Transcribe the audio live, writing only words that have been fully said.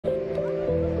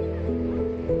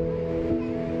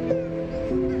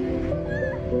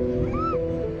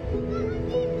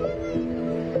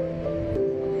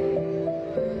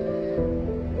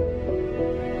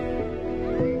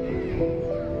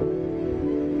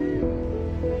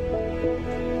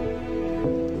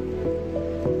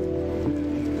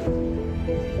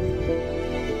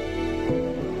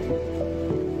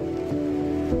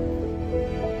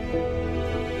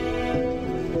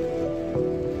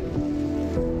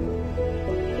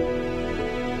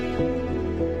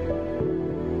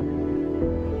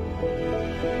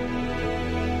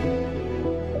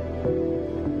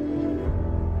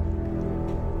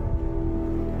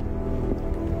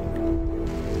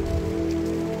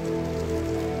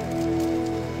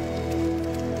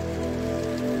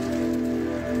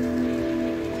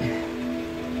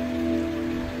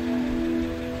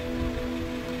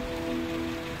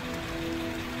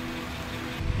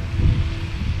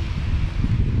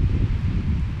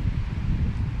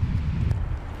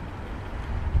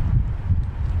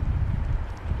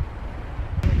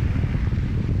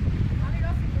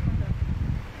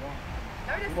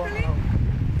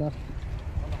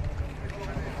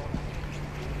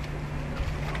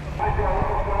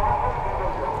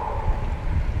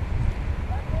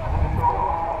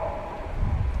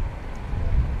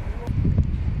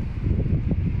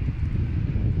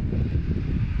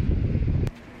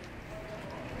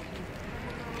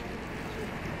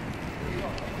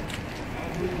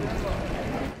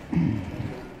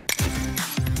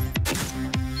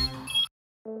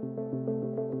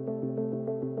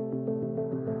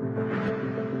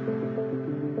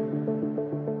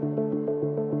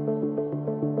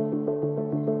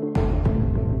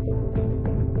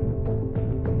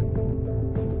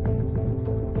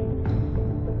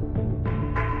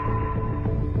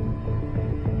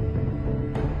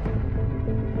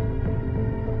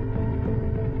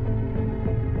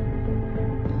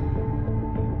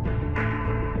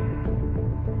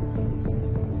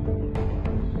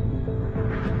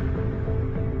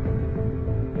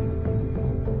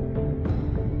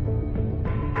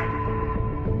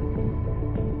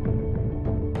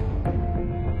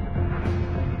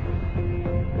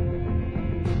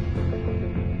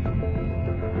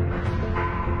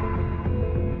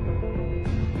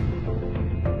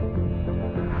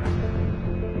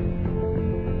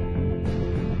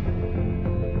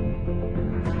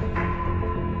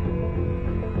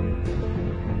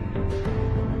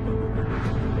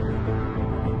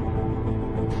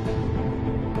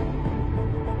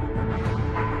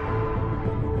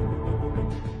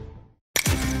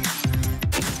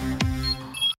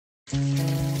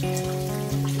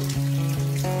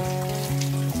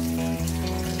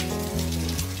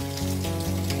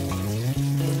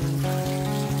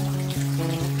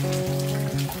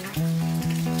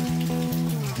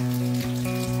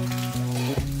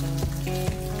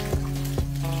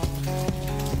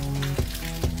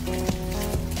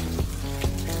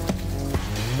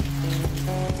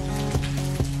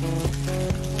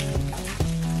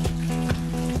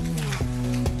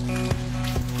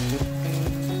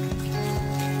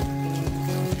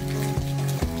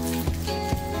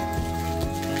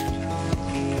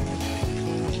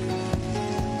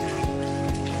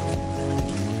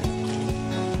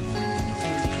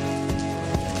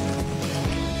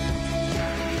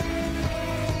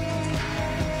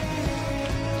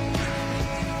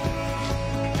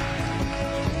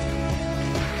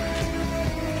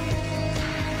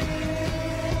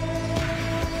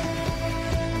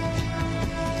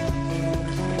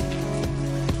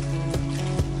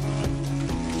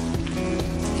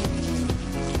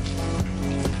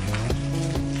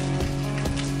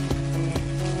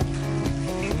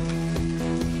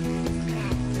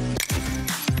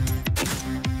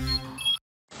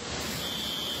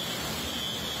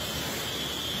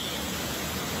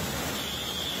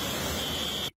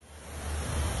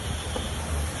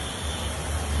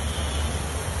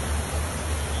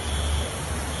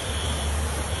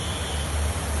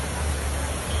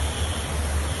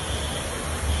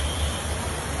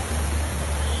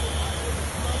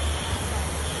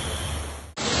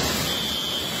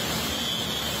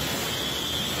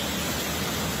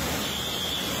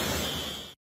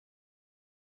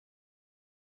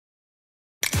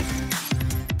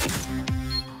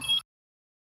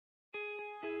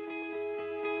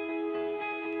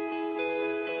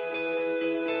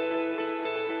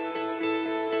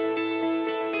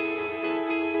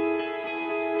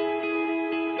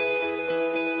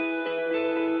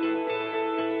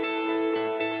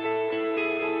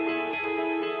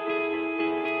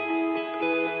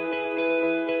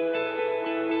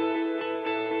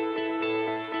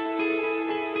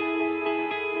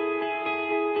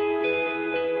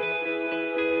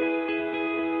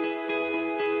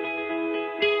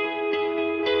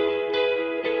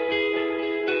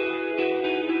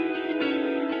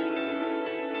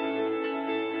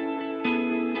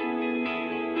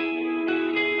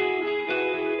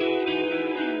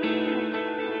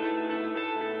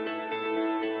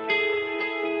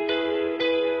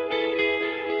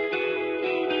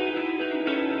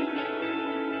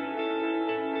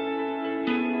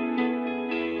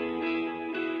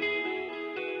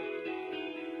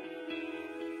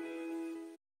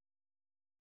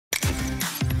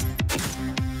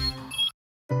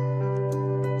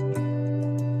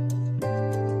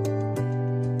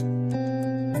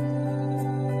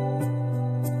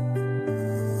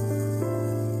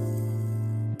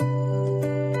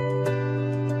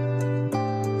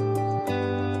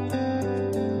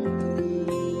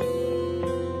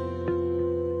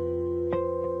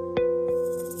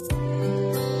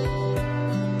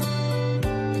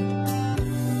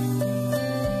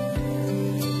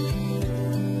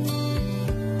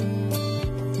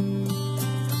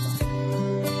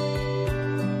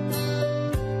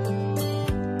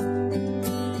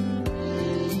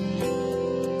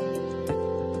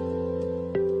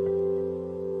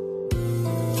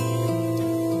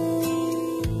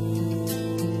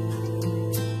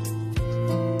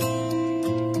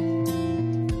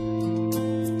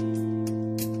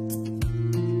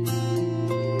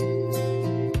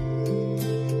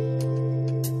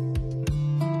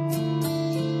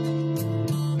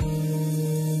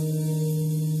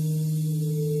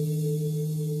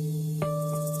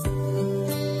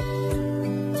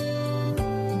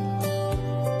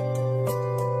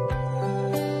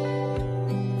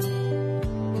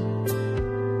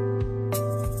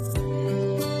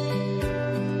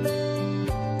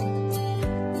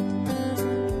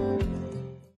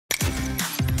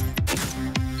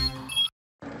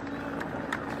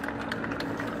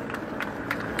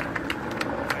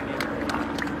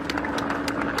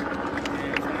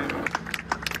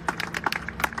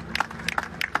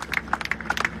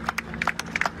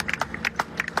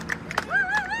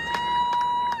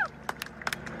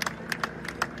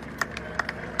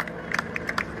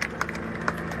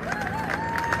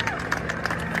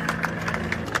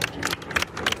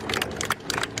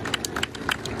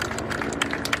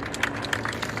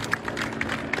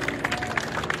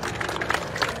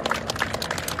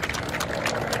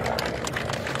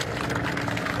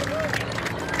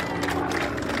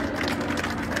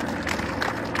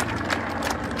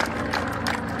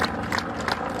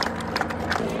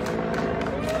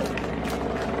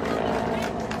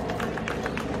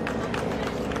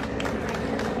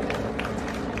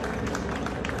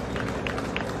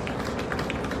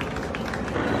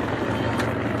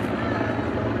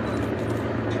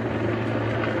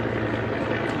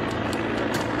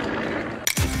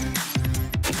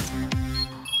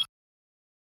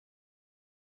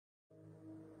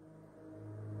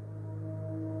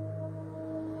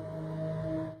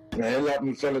Man, it left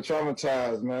me feeling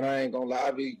traumatized, man. I ain't gonna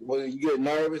lie. When you get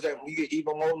nervous, you get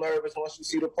even more nervous once you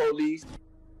see the police.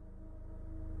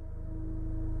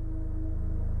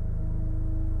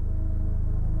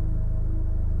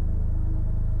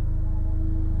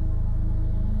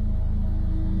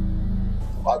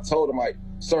 I told him, like,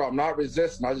 sir, I'm not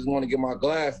resisting. I just want to get my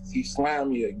glasses. He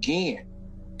slammed me again,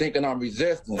 thinking I'm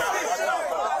resisting.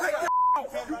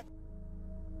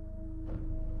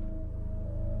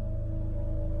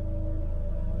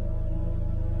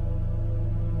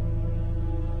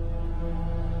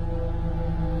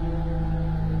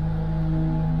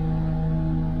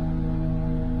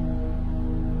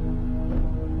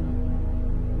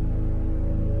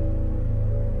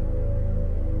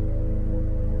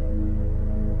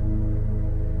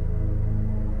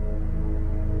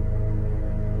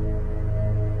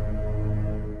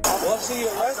 What's he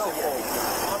arrested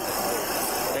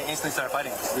for? They instantly started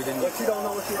fighting. We didn't. But you don't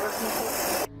know what you're arrested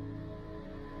for?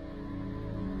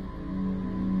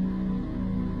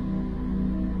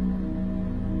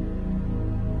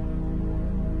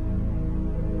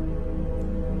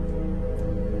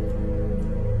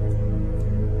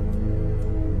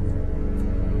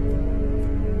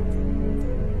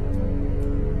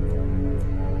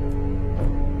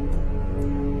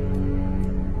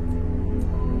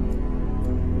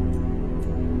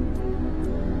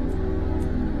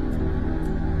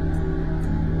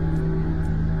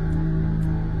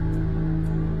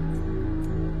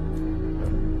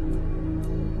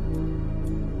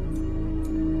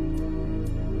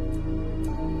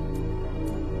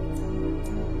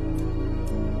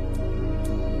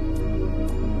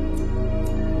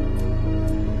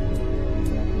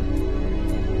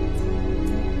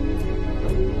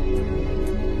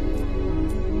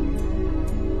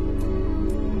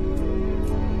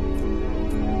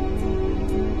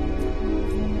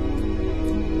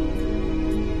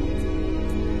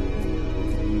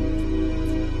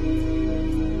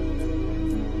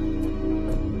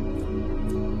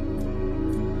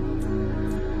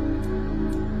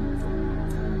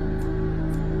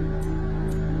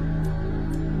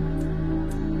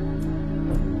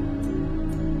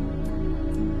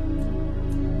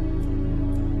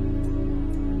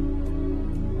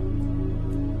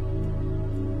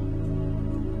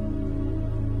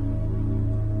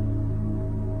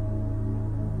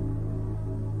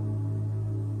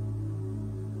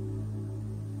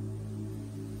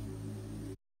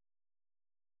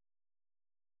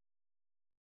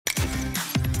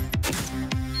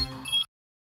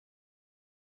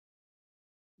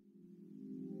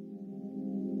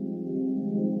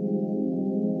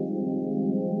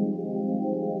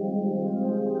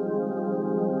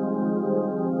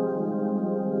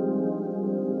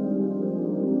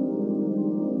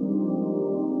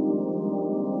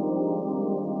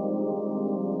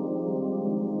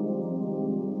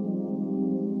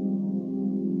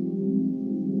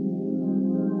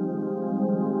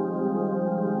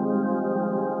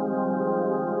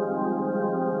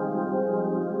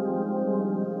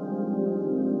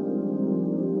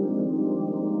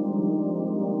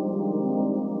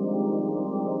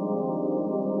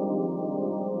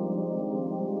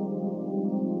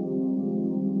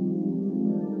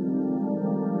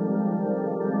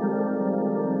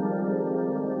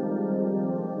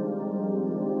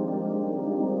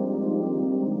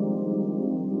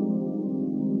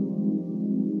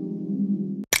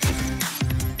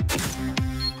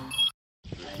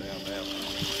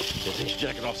 Take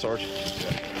your jacket off, Sarge.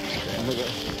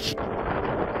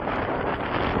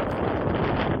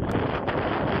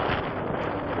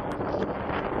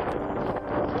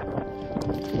 There you go,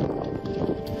 buddy.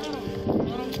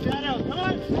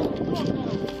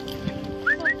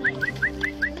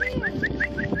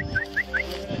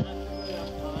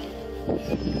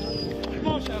 Come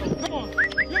on, Shadow. Come on.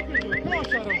 Come on,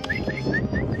 Shadow.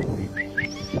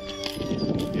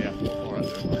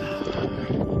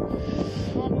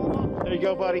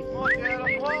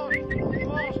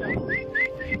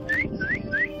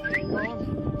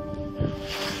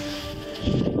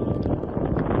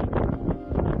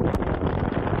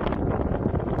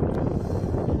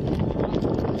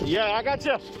 Yeah, I got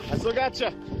you. I still got you.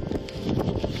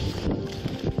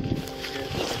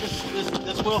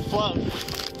 This will float.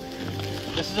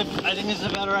 I think this is a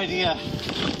better idea.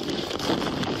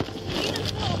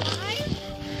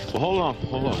 Well, hold on,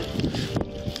 hold on.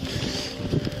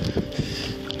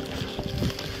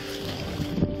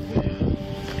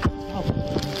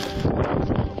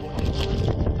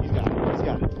 He's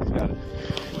got it.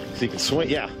 So you can swing,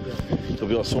 yeah. He'll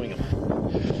be able to swing him.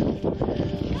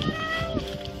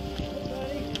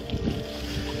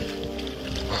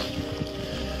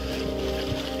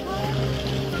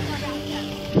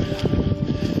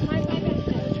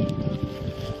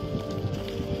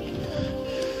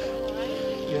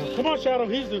 Come on, Shadow.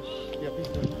 He's the. Yep, he's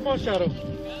the. Come on, Shadow.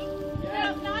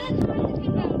 Yeah. Not as far as you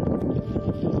go.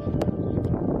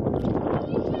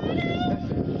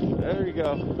 There you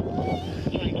go.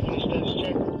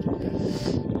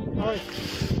 All right.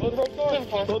 Pull the rope down.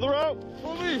 Pull the rope.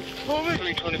 Pull me. Pull me.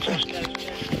 324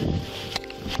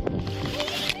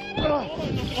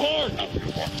 Hard.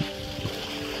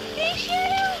 Hey,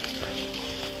 Shadow.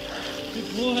 Good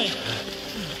boy.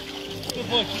 Good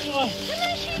boy. Keep going. Come on, sweet boy.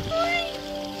 Hey, sweet boy.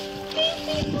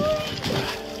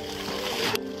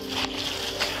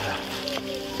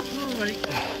 All right.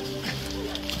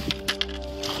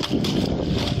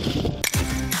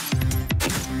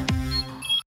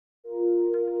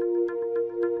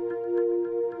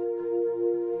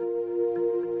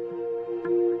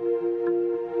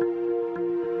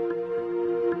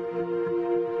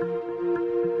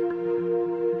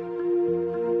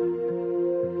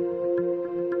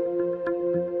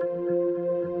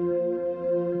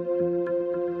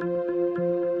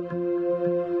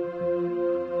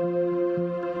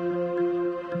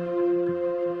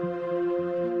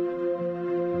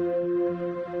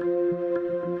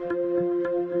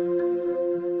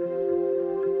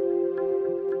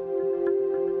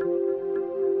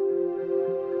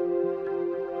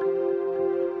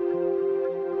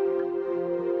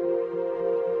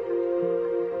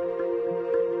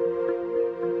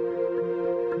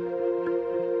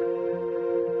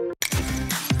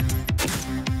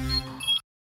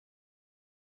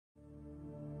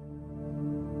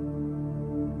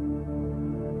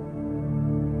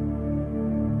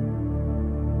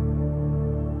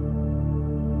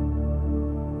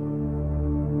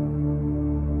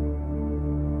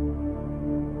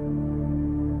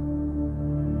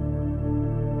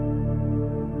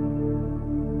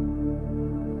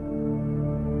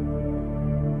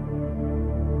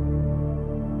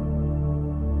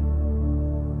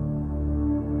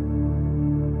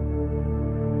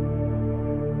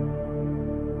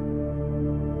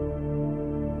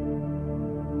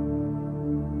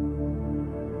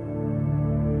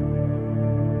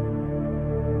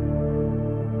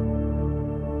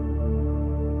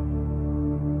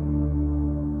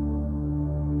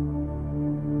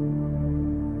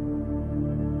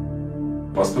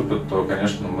 Поступит, то,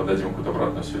 конечно, мы дадим какую-то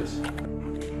обратную связь.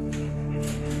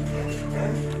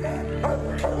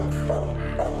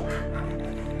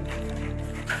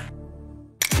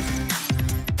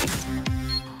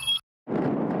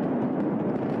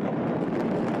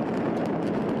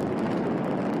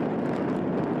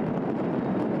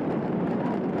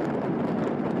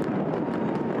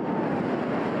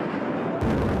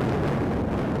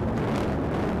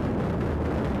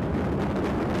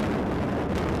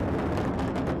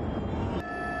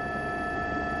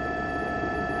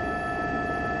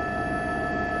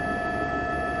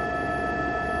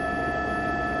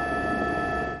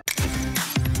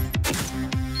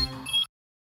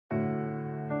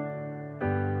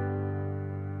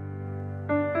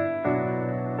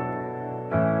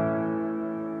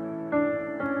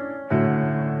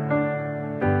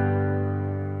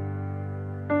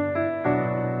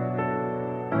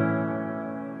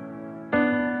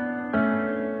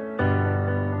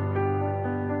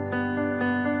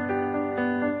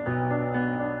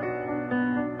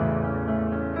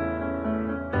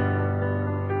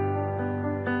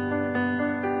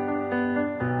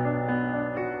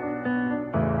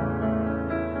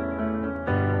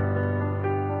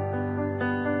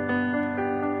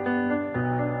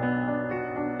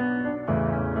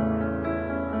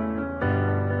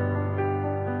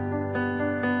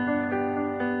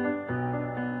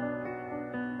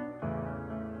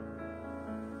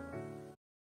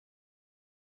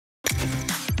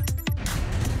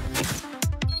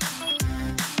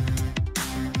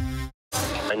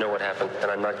 I know what happened,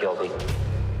 and I'm not guilty.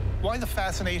 Why the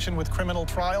fascination with criminal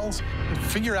trials?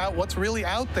 Figure out what's really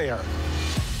out there.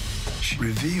 She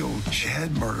revealed she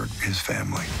had murdered his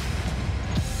family.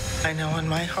 I know in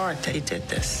my heart they did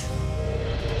this.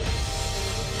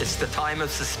 It's the time of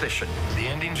suspicion. The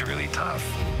ending's really tough.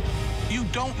 You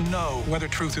don't know whether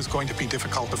truth is going to be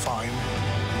difficult to find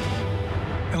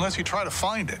unless you try to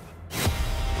find it.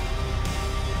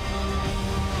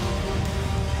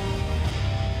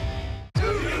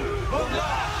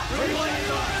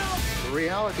 The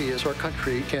reality is our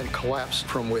country can collapse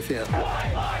from within.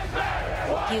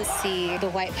 You see the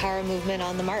white power movement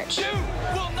on the march. You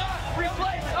will not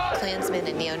replace us! Klansmen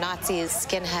and neo-Nazis,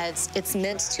 skinheads, it's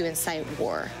meant to incite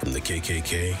war. From the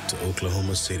KKK to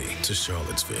Oklahoma City to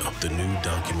Charlottesville, the new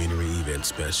documentary event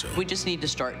special. We just need to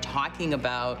start talking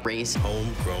about race.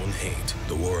 Homegrown Hate,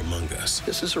 The War Among Us.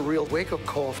 This is a real wake-up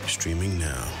call. Streaming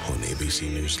now on ABC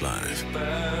News Live.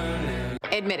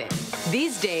 Admit it.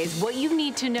 These days, what you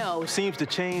need to know seems to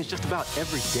change just about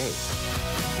every day.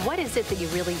 What is it that you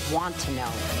really want to know,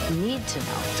 need to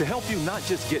know? To help you not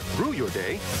just get through your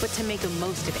day, but to make the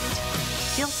most of it.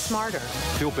 Feel smarter.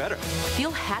 Feel better.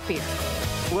 Feel happier.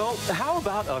 Well, how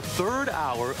about a third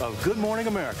hour of Good Morning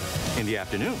America in the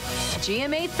afternoon?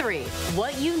 GMA 3,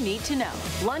 what you need to know.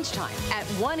 Lunchtime at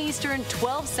 1 Eastern,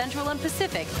 12 Central and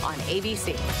Pacific on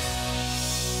ABC.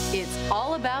 It's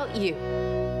all about you.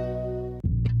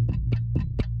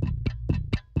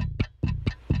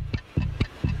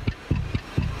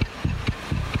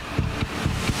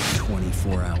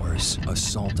 24 hours.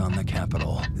 Assault on the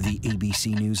Capitol. The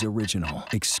ABC News original.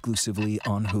 Exclusively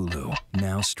on Hulu.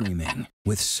 Now streaming.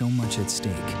 With so much at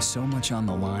stake, so much on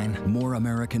the line, more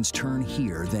Americans turn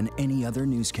here than any other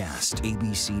newscast.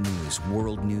 ABC News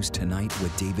World News Tonight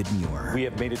with David Muir. We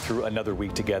have made it through another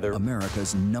week together.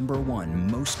 America's #1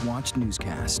 most watched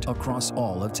newscast across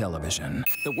all of television.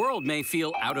 The world may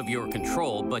feel out of your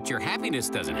control, but your happiness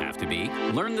doesn't have to be.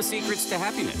 Learn the secrets to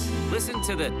happiness. Listen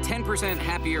to the 10%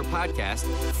 Happier podcast,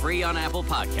 free on Apple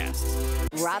Podcasts.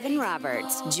 Robin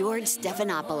Roberts, George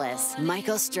Stephanopoulos,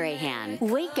 Michael Strahan.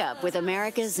 Wake up with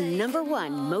America's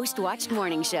 #1 most watched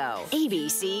morning show.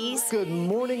 ABC's Good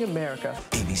Morning America.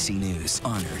 ABC News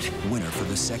honored winner for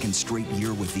the second straight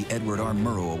year with the Edward R.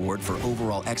 Murrow Award for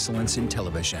overall excellence in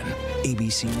television.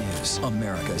 ABC News,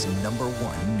 America's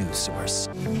 #1 news source.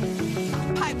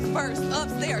 Pipes burst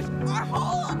upstairs, our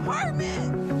whole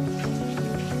apartment.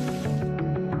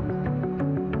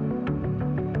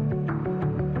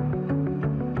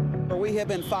 We have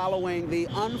been following the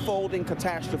unfolding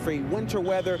catastrophe, winter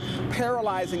weather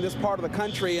paralyzing this part of the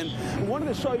country, and we wanted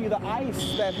to show you the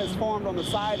ice that has formed on the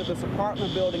side of this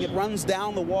apartment building. It runs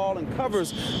down the wall and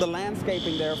covers the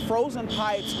landscaping there. Frozen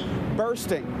pipes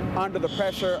bursting under the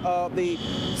pressure of the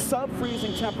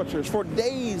sub-freezing temperatures for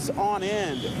days on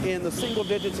end in the single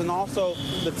digits and also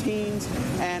the teens,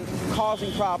 and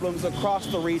causing problems across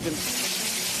the region.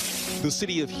 The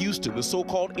city of Houston, the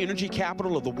so-called energy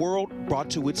capital of the world, brought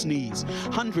to its knees.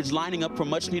 Hundreds lining up for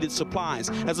much-needed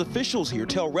supplies as officials here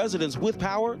tell residents with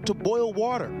power to boil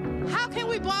water. How can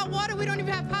we boil water? We don't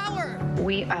even have power.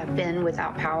 We have been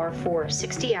without power for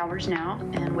 60 hours now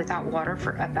and without water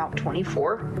for about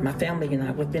 24. My family and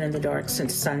I, we've been in the dark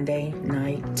since Sunday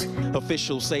night.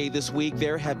 Officials say this week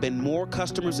there have been more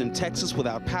customers in Texas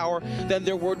without power than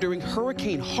there were during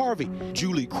Hurricane Harvey.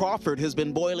 Julie Crawford has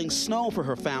been boiling snow for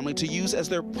her family to use as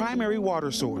their primary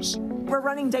water source. We're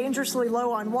running dangerously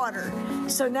low on water.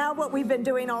 So now what we've been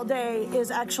doing all day is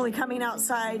actually coming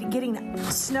outside, getting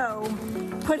snow,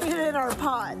 putting it in our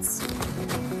pots,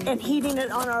 and heating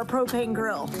it on our propane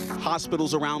grill.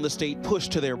 Hospitals around the state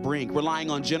pushed to their brink, relying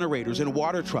on generators and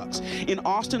water trucks. In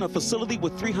Austin, a facility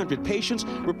with 300 patients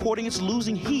reporting it's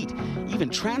losing heat, even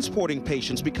transporting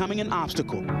patients becoming an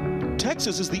obstacle.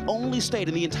 Texas is the only state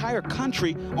in the entire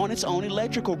country on its own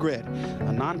electrical grid.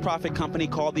 A nonprofit company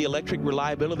called the Electric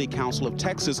Reliability Council of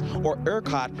Texas, or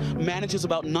ERCOT, manages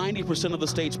about 90% of the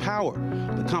state's power.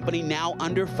 The company now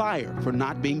under fire for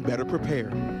not being better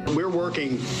prepared. We're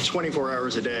working 24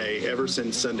 hours a day ever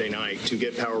since Sunday night to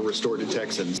get power restored to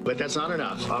Texans. But that's not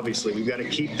enough, obviously. We've got to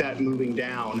keep that moving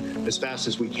down as fast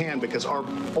as we can because our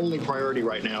only priority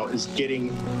right now is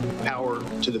getting power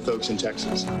to the folks in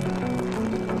Texas.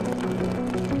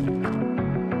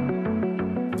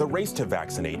 The race to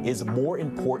vaccinate is more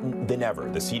important than ever.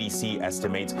 The CDC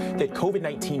estimates that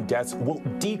COVID-19 deaths will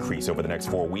decrease over the next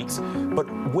 4 weeks. But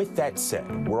with that said,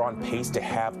 we're on pace to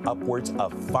have upwards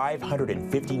of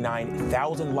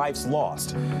 559,000 lives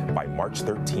lost by March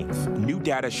 13th. New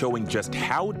data showing just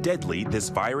how deadly this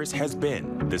virus has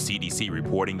been. The CDC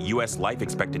reporting U.S. life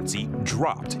expectancy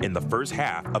dropped in the first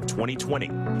half of 2020,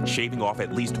 shaving off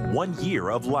at least 1 year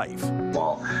of life.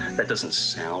 While that doesn't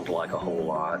sound like a whole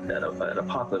lot at a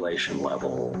population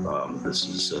level, this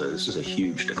is a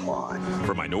huge decline.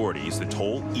 For minorities, the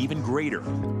toll even greater.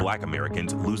 Black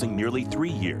Americans losing nearly 3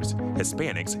 years,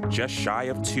 Hispanics just shy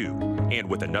of 2. And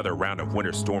with another round of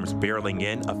winter storms barreling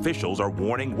in, officials are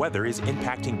warning weather is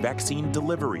impacting vaccine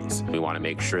deliveries. We want to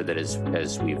make sure that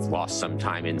as we've lost some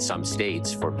time in some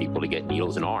states for people to get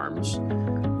needles and arms,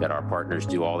 that our partners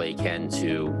do all they can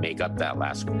to make up that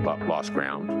lost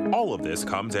ground. All of this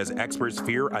comes as experts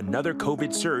fear another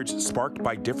COVID surge sparked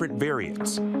by different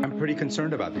variants. I'm pretty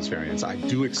concerned about these variants. I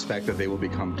do expect that they will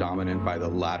become dominant by the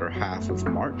latter half of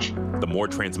March. The more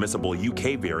transmissible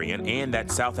UK variant and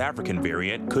that South African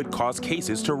variant could cause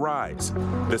cases to rise.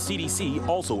 The CDC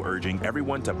also urging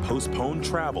everyone to postpone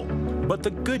travel. But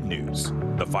the good news,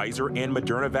 the Pfizer and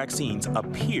Moderna vaccines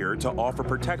appear to offer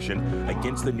protection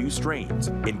against the new strains,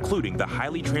 including the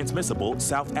highly transmissible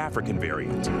South African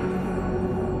variant.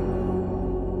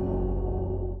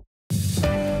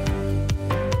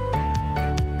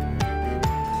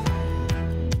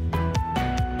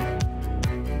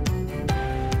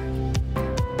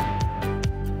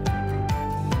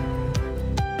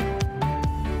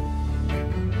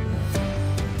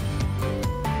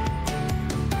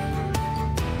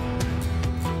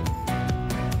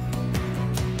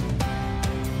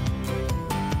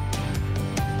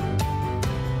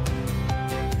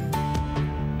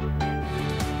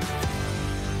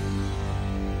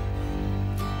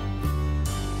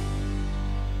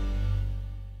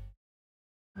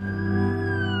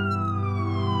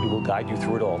 guide you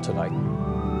through it all tonight.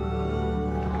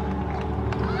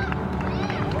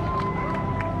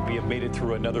 We have made it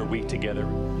through another week together.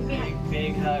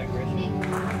 Big hug, Griffin.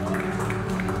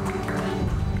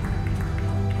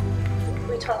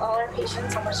 We tell all our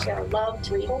patients how much they are loved.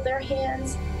 We hold their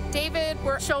hands. David,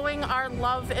 we're showing our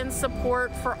love and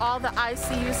support for all the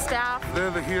ICU staff.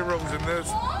 They're the heroes in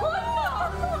this.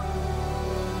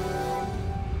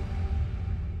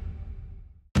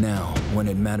 Now, when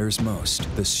it matters most,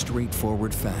 the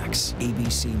straightforward facts.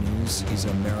 ABC News is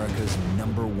America's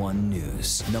 #1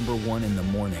 news. #1 in the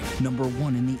morning,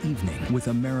 #1 in the evening, with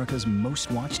America's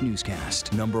most watched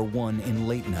newscast. #1 in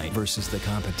late night versus the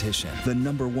competition. The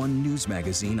 #1 news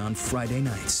magazine on Friday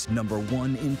nights.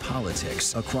 #1 in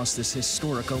politics across this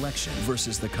historic election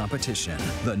versus the competition.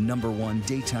 The #1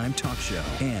 daytime talk show.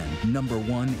 And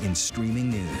 #1 in streaming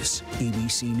news.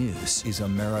 ABC News is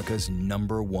America's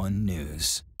 #1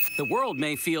 news. The world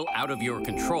may feel out of your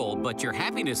control, but your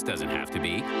happiness doesn't have to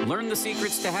be. Learn the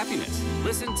secrets to happiness.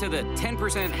 Listen to the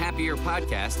 10% Happier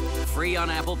podcast, free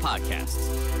on Apple Podcasts.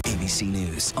 ABC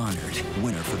News honored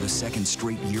winner for the second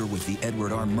straight year with the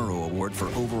Edward R. Murrow Award for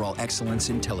Overall Excellence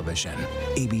in Television.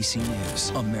 ABC News,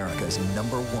 America's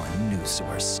 #1 news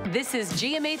source. This is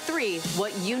GMA3,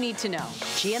 what you need to know.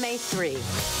 GMA3.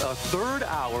 A third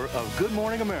hour of Good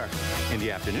Morning America in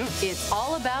the afternoon. It's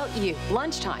all about you.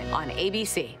 Lunchtime on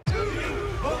ABC.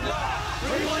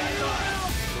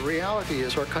 The reality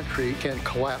is our country can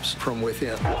collapse from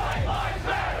within.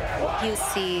 You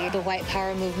see the white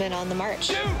power movement on the march.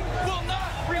 You will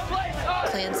not replace us!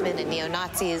 Klansmen and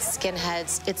neo-Nazis,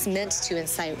 skinheads, it's meant to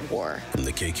incite war. From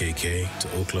the KKK to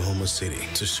Oklahoma City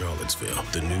to Charlottesville,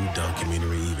 the new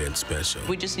documentary event special.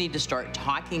 We just need to start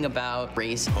talking about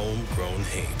race. Homegrown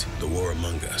Hate, The War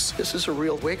Among Us. This is a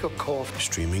real wake-up call.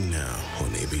 Streaming now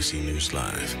on ABC News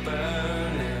Live.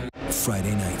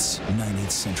 Friday nights,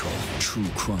 9/8 Central. True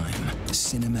crime,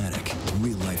 cinematic,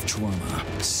 real-life drama,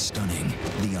 stunning,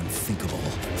 the unthinkable.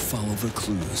 Follow the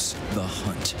clues. The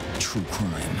Hunt. True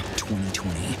crime.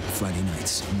 2020. Friday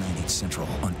nights, 9/8 Central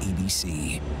on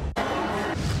ABC.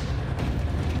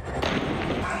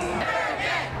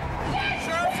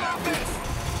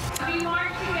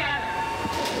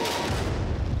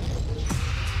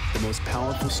 The most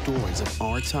powerful stories of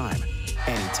our time,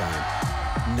 anytime.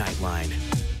 Nightline.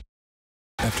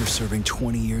 After serving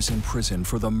 20 years in prison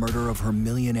for the murder of her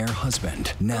millionaire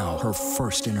husband, now her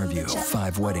first interview,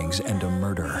 5 weddings and a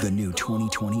murder. The new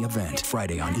 2020 event,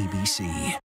 Friday on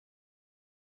ABC.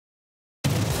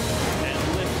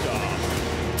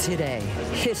 Today,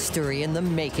 history in the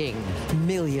making.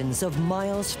 Millions of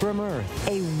miles from Earth.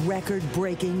 A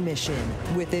record-breaking mission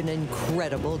with an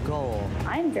incredible goal.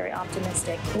 I'm very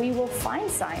optimistic. We will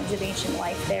find signs of ancient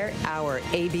life there. Our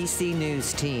ABC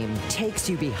News team takes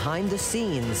you behind the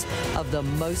scenes of the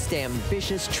most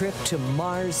ambitious trip to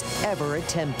Mars ever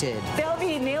attempted. There'll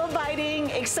be nail-biting,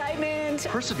 excitement.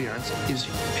 Perseverance is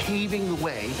paving the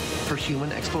way for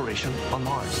human exploration on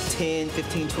Mars. 10,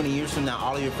 15, 20 years from now,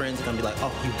 all of your friends are going to be like,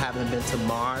 oh, you haven't been to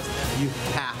Mars, you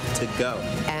have to go.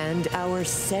 And our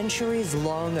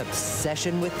centuries-long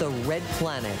obsession with the red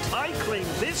planet. I claim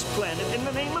this planet in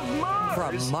the name of Mars.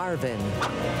 From Marvin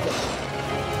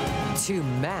to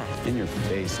Matt. In your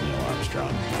face, Neil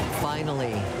Armstrong.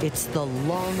 Finally, it's the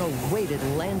long-awaited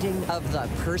landing of the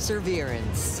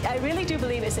Perseverance. I really do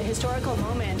believe it's a historical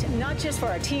moment, not just for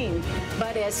our team,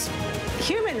 but as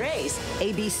human race.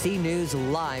 ABC News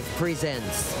Live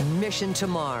presents Mission to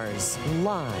Mars.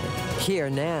 Live. Here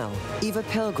now, Eva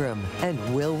Pilgrim and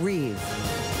Will Reeve.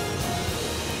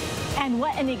 And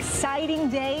what an exciting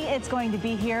day it's going to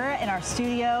be here in our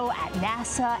studio at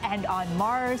NASA and on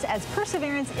Mars, as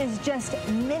Perseverance is just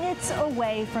minutes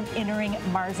away from entering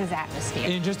Mars's atmosphere.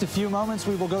 In just a few moments,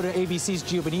 we will go to ABC's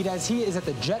Gio Benitez. He is at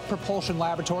the Jet Propulsion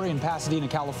Laboratory in Pasadena,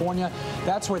 California.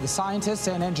 That's where the scientists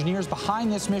and engineers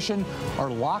behind this mission are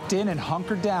locked in and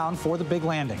hunkered down for the big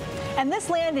landing. And this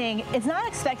landing is not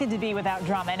expected to be without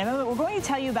drama. In a moment, we're going to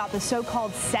tell you about the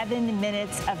so-called 7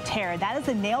 minutes of terror. That is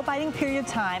the nail-biting period of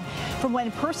time from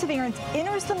when Perseverance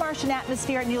enters the Martian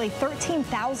atmosphere at nearly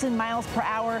 13,000 miles per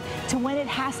hour to when it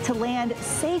has to land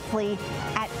safely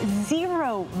at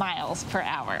 0 miles per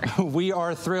hour. We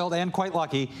are thrilled and quite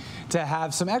lucky to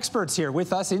have some experts here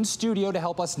with us in studio to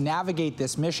help us navigate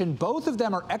this mission. Both of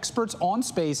them are experts on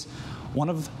space. One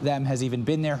of them has even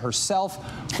been there herself.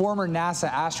 Former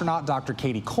NASA astronaut Dr.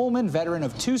 Katie Coleman, veteran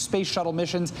of 2 space shuttle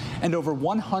missions and over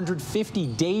 150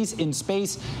 days in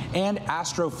space, and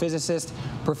astrophysicist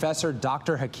Professor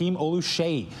Dr. Hakeem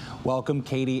Oluseyi. Welcome,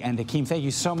 Katie and Hakeem. Thank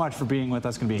you so much for being with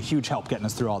us. It's going to be a huge help getting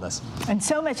us through all this. And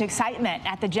so much excitement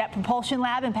at the Jet Propulsion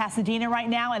Lab in Pasadena right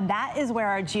now, and that is where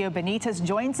our Gio Benitez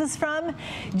joins us from.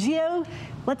 Gio,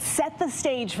 let's set the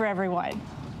stage for everyone.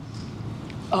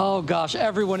 Oh, gosh,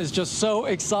 everyone is just so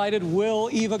excited. Will,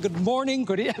 Eva, good morning,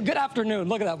 good afternoon.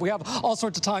 Look at that. We have all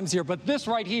sorts of times here. But this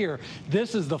right here,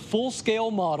 this is the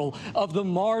full-scale model of the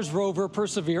Mars rover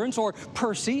Perseverance, or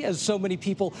Percy, as so many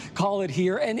people call it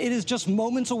here. And it is just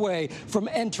moments away from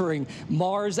entering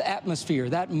Mars atmosphere.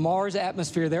 That Mars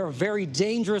atmosphere, they're a very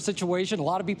dangerous situation. A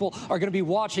lot of people are going to be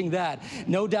watching that,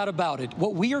 no doubt about it.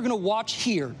 What we are going to watch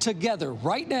here together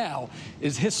right now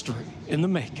is history in the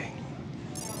making.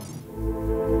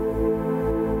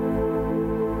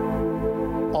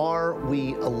 Are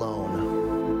we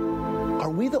alone? Are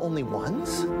we the only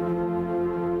ones?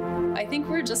 I think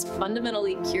we're just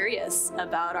fundamentally curious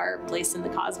about our place in the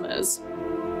cosmos.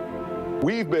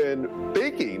 We've been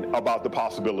thinking about the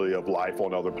possibility of life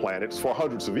on other planets for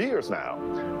hundreds of years now.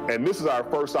 And this is our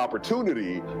first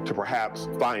opportunity to perhaps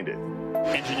find it.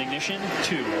 Engine ignition,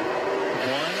 2, 1,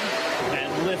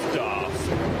 and liftoff.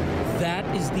 That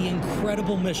is the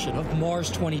incredible mission of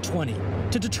Mars 2020,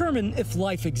 to determine if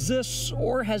life exists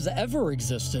or has ever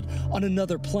existed on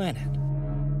another planet.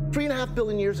 3.5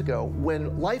 billion years ago,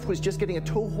 when life was just getting a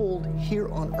toehold here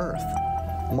on Earth,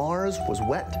 Mars was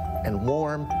wet and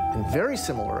warm and very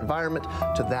similar environment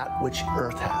to that which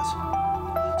Earth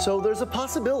has. So there's a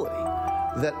possibility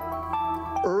that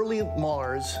early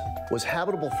Mars was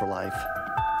habitable for life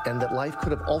and that life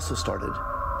could have also started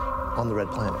on the red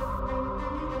planet.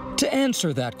 To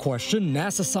answer that question,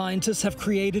 NASA scientists have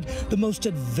created the most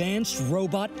advanced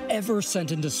robot ever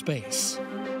sent into space.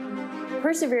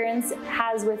 Perseverance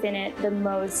has within it the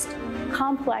most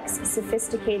complex,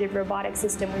 sophisticated robotic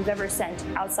system we've ever sent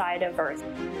outside of Earth.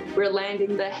 We're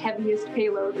landing the heaviest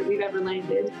payload that we've ever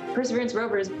landed. Perseverance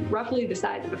rover is roughly the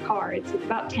size of a car. It's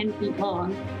about 10 feet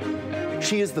long.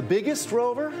 She is the biggest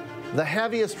rover, the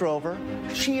heaviest rover.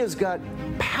 She has got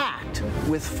packed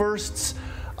with firsts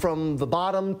from the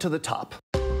bottom to the top.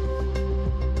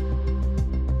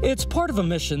 It's part of a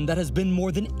mission that has been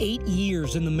more than 8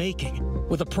 years in the making,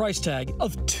 with a price tag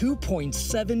of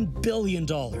 $2.7 billion.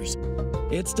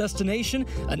 Its destination,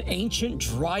 an ancient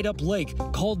dried-up lake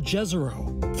called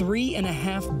Jezero,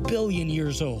 3.5 billion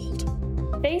years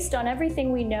old. Based on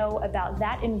everything we know about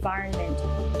that environment,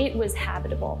 it was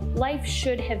habitable. Life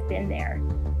should have been there.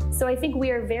 So I think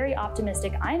we are very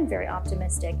optimistic, I'm very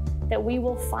optimistic, that we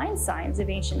will find signs of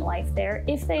ancient life there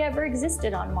if they ever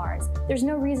existed on Mars. There's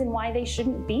no reason why they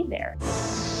shouldn't be there.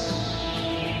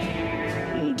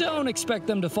 Don't expect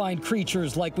them to find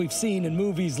creatures like we've seen in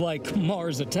movies like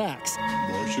Mars Attacks.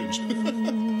 Martians.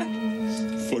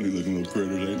 Funny looking little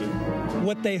critters, ain't they?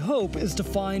 What they hope is to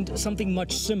find something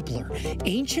much simpler,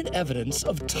 ancient evidence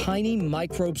of tiny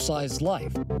microbe-sized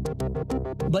life.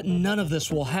 But none of this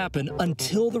will happen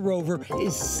until the rover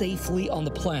is safely on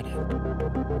the planet.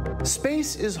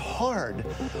 Space is hard.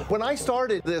 When I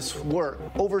started this work,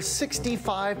 over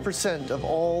 65% of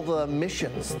all the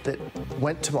missions that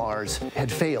went to Mars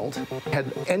had failed,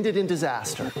 had ended in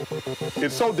disaster.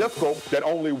 It's so difficult that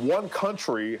only one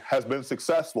country has been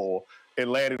successful in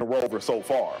landing a rover so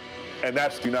far, and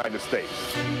that's the United States.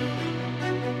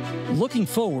 Looking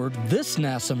forward, this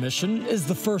NASA mission is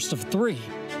the first of 3,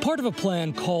 part of a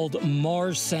plan called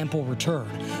Mars Sample Return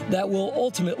that will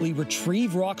ultimately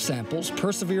retrieve rock samples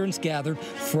Perseverance gathered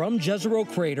from Jezero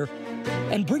Crater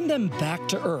and bring them back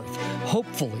to Earth,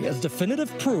 hopefully as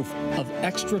definitive proof of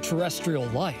extraterrestrial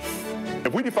life.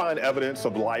 If we find evidence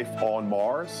of life on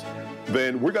Mars,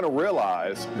 then we're going to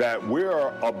realize that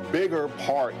we're a bigger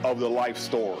part of the life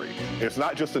story. It's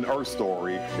not just an Earth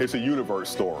story, it's a universe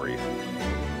story.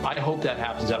 I hope that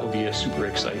happens. That would be a super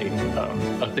exciting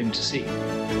thing to see.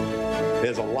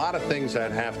 There's a lot of things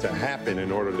that have to happen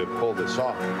in order to pull this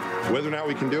off. Whether or not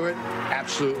we can do it,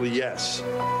 absolutely yes.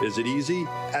 Is it easy?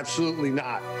 Absolutely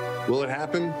not. Will it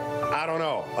happen? I don't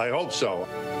know. I hope so.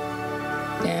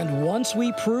 And once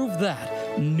we prove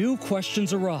that, new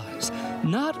questions arise.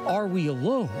 Not are we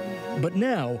alone, but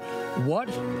now, what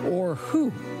or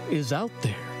who is out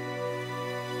there?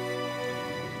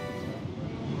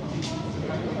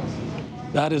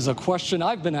 That is a question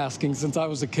I've been asking since I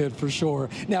was a kid, for sure.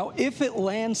 Now, if it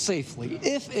lands safely,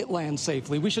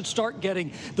 we should start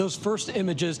getting those first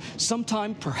images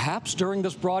sometime perhaps during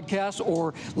this broadcast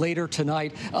or later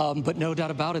tonight. But no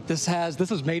doubt about it, this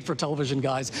is made for television,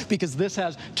 guys, because this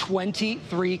has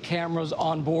 23 cameras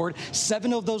on board.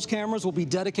 7 of those cameras will be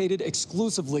dedicated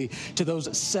exclusively to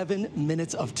those 7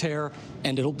 minutes of terror,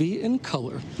 and it'll be in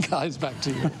color. Guys, back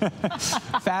to you.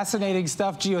 Fascinating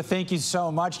stuff, Gio. Thank you so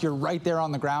much. You're right there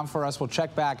on the ground for us. We'll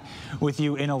check back with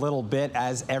you in a little bit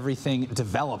as everything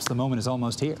develops. The moment is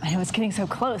almost here. I know, it's getting so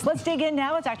close. Let's dig in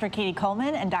now with Dr. Katie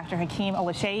Coleman and Dr. Hakeem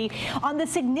Olashei on the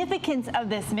significance of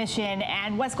this mission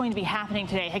and what's going to be happening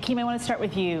today. Hakeem, I want to start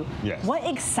with you. Yes. What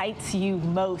excites you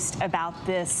most about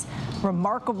this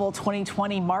remarkable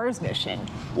 2020 Mars mission?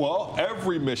 Well,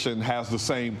 every mission has the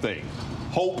same thing: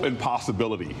 hope and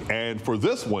possibility. And for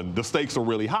this one, the stakes are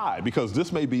really high because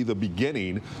this may be the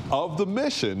beginning of the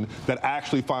mission that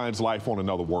actually finds life on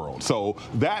another world. So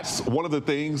that's one of the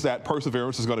things that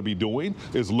Perseverance is going to be doing,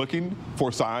 is looking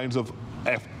for signs of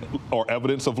or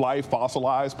evidence of life,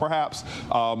 fossilized perhaps.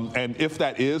 And if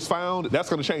that is found,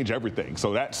 that's going to change everything.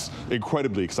 So that's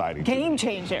incredibly exciting. Game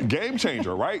changer. Game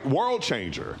changer, right? World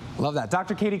changer. Love that.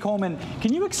 Dr. Katie Coleman,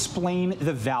 can you explain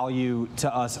the value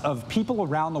to us of people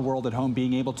around the world at home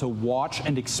being able to watch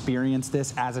and experience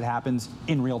this as it happens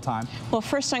in real time? Well,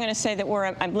 first I'm going to say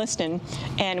that I'm listening,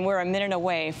 and we're a minute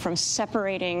away from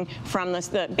separating from this.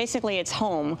 Basically, it's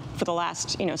home for the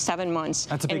last 7 months.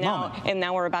 That's a big moment. And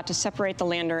now we're about to separate the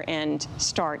lander and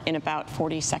start in about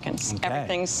 40 seconds. Okay.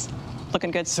 Everything's looking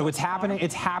good. So it's happening.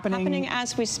 It's happening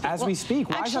as we speak. As we speak.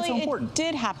 Why is that so important? It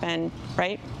did happen,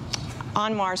 right,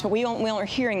 on Mars, but we are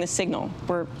hearing the signal.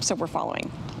 So we're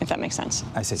following, if that makes sense.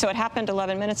 I see. So it happened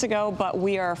 11 minutes ago, but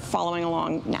we are following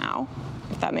along now,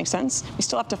 if that makes sense. We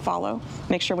still have to follow,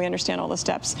 make sure we understand all the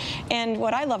steps. And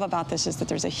what I love about this is that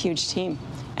there's a huge team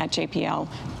at JPL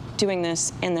doing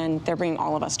this, and then they're bringing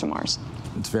all of us to Mars.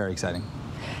 It's very exciting.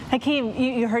 Hakeem,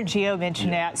 you heard Gio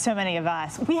mention it, so many of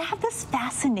us. We have this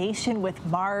fascination with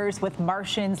Mars, with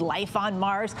Martians, life on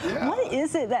Mars. Yeah. What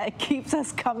is it that keeps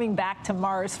us coming back to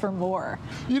Mars for more?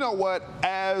 You know what?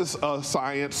 As a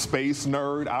science space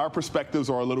nerd, our perspectives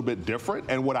are a little bit different.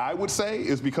 And what I would say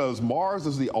is because Mars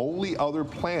is the only other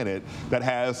planet that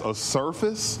has a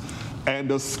surface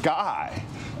and a sky.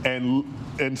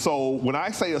 And so when I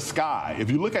say a sky,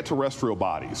 if you look at terrestrial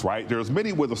bodies, right, there's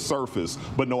many with a surface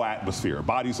but no atmosphere,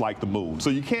 bodies like the moon. So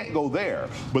you can't go there.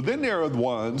 But then there are the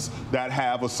ones that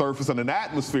have a surface and an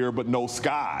atmosphere but no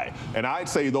sky. And I'd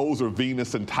say those are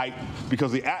Venus and Titan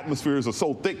because the atmospheres are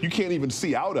so thick you can't even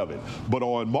see out of it. But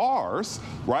on Mars,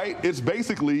 right, it's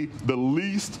basically the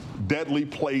least deadly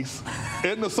place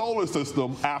in the solar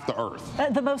system after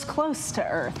Earth. The most close to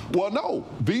Earth. Well, no,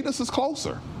 Venus is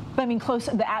closer. But I mean, close,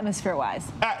 the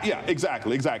atmosphere-wise. Yeah,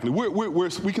 exactly.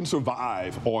 We can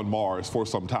survive on Mars for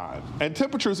some time. And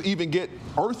temperatures even get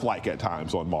Earth-like at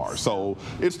times on Mars. So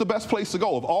it's the best place to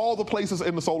go. Of all the places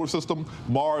in the solar system,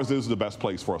 Mars is the best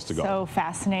place for us to go. So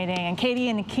fascinating. And Katie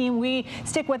and Hakeem,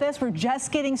 stick with us. We're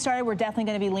just getting started. We're definitely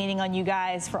going to be leaning on you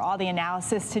guys for all the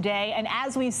analysis today. And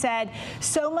as we've said,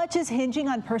 so much is hinging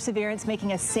on Perseverance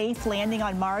making a safe landing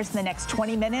on Mars in the next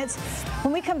 20 minutes.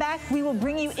 When we come back, we will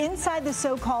bring you inside the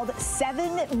so-called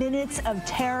 7 minutes of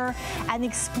terror and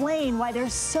explain why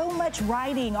there's so much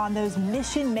riding on those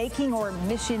mission-making or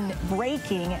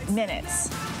mission-breaking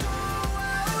minutes.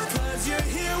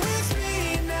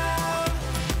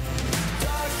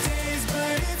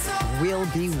 We'll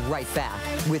be right back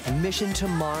with Mission to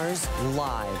Mars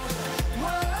Live.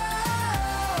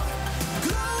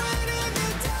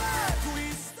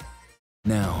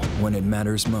 Now, when it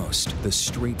matters most, the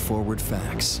straightforward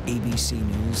facts. ABC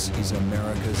News is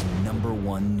America's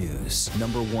 #1 news.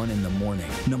 #1 in the morning,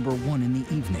 #1 in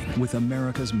the evening, with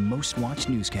America's most watched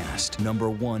newscast.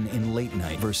 #1 in late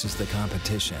night versus the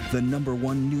competition. The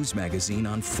 #1 news magazine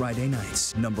on Friday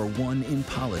nights. #1 in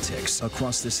politics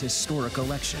across this historic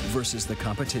election versus the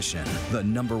competition. The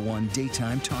 #1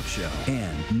 daytime talk show.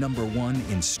 And #1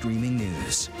 in streaming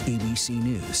news. ABC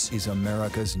News is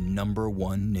America's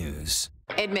 #1 news.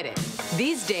 Admit it.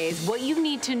 These days, what you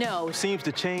need to know seems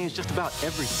to change just about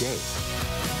every day.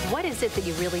 What is it that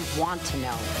you really want to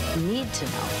know, need to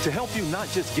know? To help you not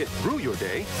just get through your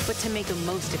day, but to make the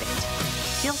most of it.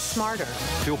 Feel smarter.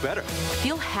 Feel better.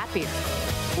 Feel happier.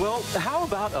 Well, how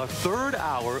about a third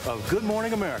hour of Good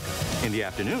Morning America in the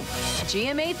afternoon?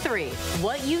 GMA 3,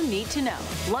 what you need to know.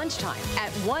 Lunchtime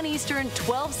at 1 Eastern,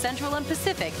 12 Central and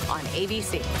Pacific on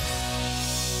ABC.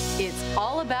 It's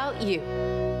all about you.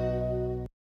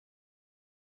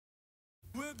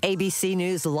 ABC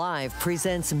News Live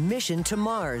presents Mission to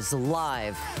Mars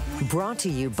Live. Brought to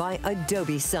you by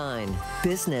Adobe Sign.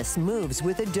 Business moves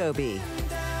with Adobe.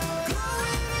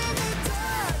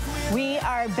 We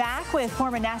are back with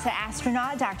former NASA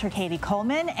astronaut Dr. Katie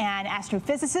Coleman and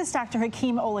astrophysicist Dr.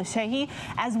 Hakeem Olashehi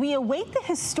as we await the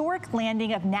historic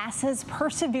landing of NASA's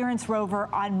Perseverance rover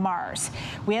on Mars.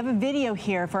 We have a video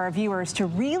here for our viewers to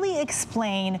really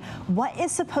explain what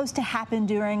is supposed to happen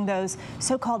during those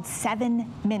so-called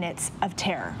 7 minutes of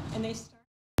terror. And they start.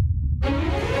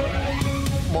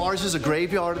 Mars is a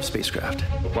graveyard of spacecraft.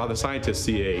 While the scientists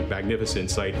see a magnificent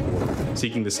sight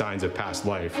seeking the signs of past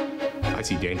life, I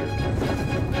see danger.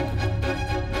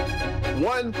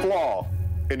 One flaw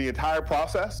in the entire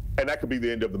process, and that could be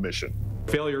the end of the mission.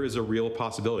 Failure is a real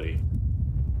possibility.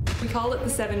 We call it the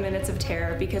 7 minutes of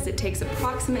terror because it takes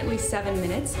approximately 7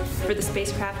 minutes for the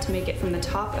spacecraft to make it from the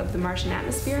top of the Martian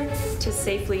atmosphere to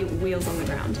safely wheels on the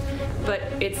ground. But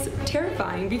it's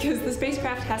terrifying because the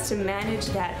spacecraft has to manage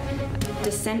that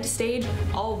descent stage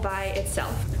all by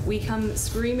itself. We come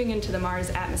screaming into the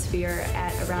Mars atmosphere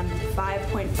at around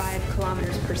 5.5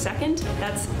 kilometers per second.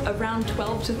 That's around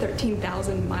 12 to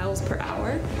 13,000 miles per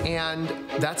hour. And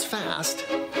that's fast.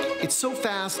 It's so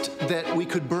fast that we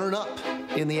could burn up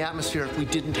in the atmosphere if we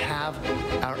didn't have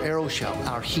our aeroshell,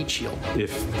 our heat shield.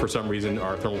 If for some reason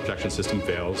our thermal protection system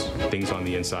fails, things on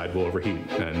the inside will overheat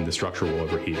and the structure will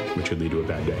overheat, which could lead to a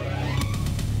bad day.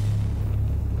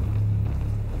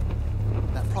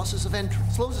 That process of entry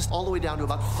slows us all the way down to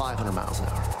about 500 miles an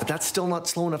hour. But that's still not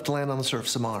slow enough to land on the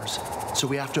surface of Mars. So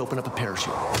we have to open up a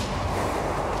parachute.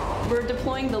 We're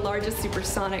deploying the largest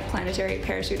supersonic planetary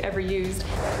parachute ever used.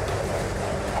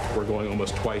 We're going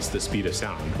almost twice the speed of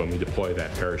sound when we deploy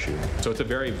that parachute. So it's a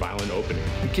very violent opening.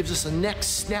 It gives us a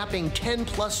neck-snapping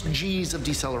 10+ Gs of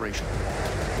deceleration.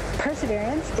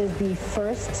 Perseverance is the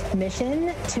first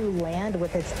mission to land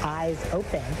with its eyes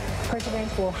open.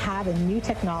 Perseverance will have a new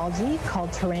technology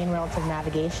called terrain relative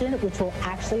navigation, which will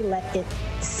actually let it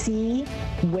see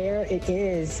where it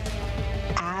is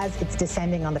as it's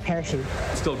descending on the parachute.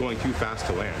 It's still going too fast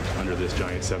to land under this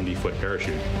giant 70-foot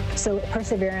parachute. So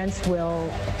Perseverance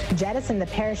will jettison the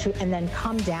parachute and then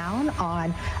come down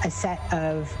on a set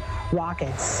of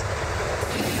rockets.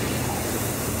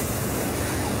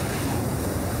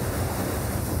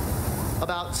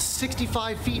 About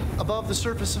 65 feet above the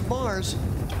surface of Mars,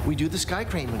 we do the sky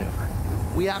crane maneuver.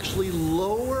 We actually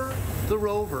lower the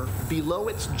rover below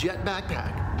its jet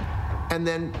backpack and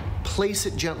then place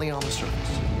it gently on the surface.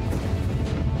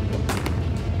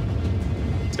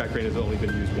 Sky crane has only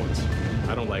been used once.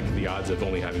 I don't like the odds of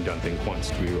only having done things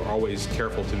once. We are always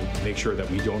careful to make sure that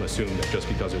we don't assume that just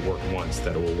because it worked once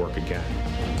that it will work again.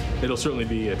 It'll certainly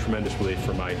be a tremendous relief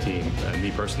for my team and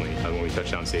me personally when we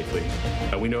touch down safely.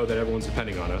 We know that everyone's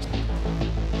depending on us.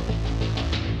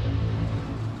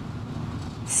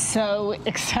 So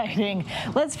exciting.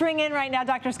 Let's bring in right now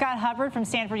Dr. Scott Hubbard from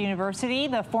Stanford University,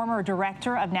 the former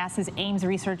director of NASA's Ames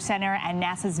Research Center and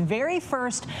NASA's very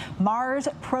first Mars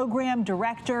program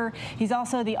director. He's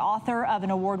also the author of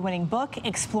an award-winning book,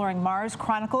 Exploring Mars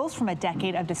Chronicles from a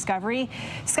Decade of Discovery.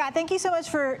 Scott, thank you so much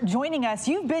for joining us.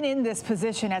 You've been in this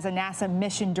position as a NASA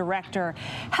mission director.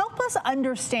 Help us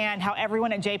understand how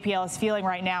everyone at JPL is feeling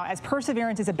right now as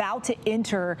Perseverance is about to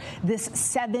enter this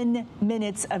 7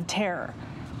 minutes of terror.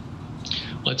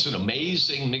 Well, it's an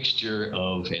amazing mixture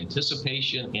of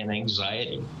anticipation and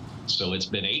anxiety. So it's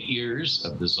been 8 years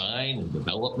of design and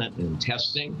development and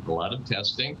testing, a lot of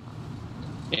testing.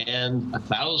 And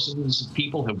thousands of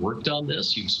people have worked on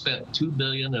this. You've spent $2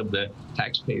 billion of the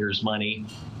taxpayers' money.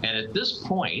 And at this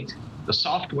point, the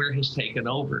software has taken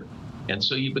over. And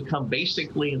so you become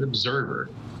basically an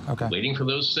observer, waiting for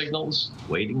those signals,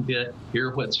 waiting to hear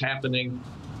what's happening.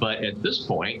 But at this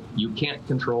point, you can't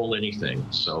control anything.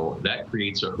 So that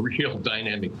creates a real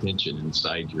dynamic tension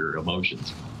inside your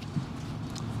emotions.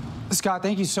 Scott,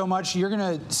 thank you so much. You're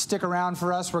going to stick around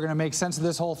for us. We're going to make sense of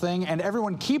this whole thing. And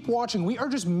everyone, keep watching. We are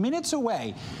just minutes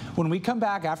away. When we come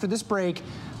back after this break,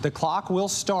 the clock will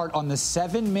start on the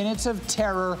 7 minutes of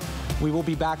terror. We will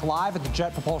be back live at the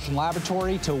Jet Propulsion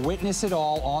Laboratory to witness it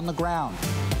all on the ground.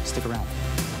 Stick around.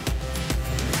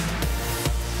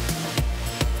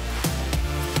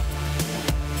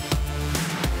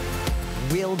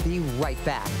 We'll be right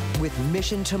back with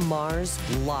Mission to Mars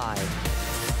Live.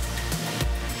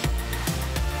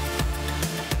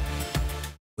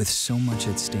 With so much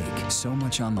at stake, so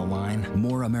much on the line,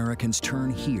 more Americans turn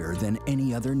here than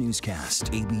any other newscast.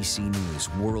 ABC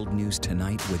News World News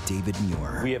Tonight with David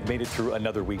Muir. We have made it through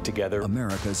another week together.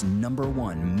 America's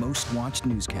 #1 most watched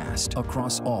newscast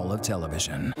across all of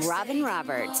television. Robin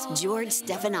Roberts, George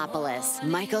Stephanopoulos,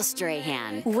 Michael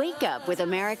Strahan. Wake up with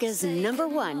America's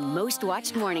 #1 most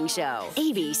watched morning show.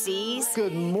 ABC's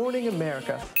Good Morning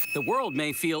America. The world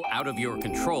may feel out of your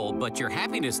control, but your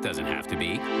happiness doesn't have to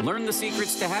be. Learn the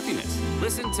secrets to happiness.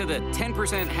 Listen to the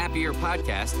 10% Happier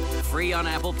podcast, free on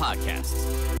Apple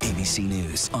Podcasts. ABC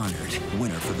News honored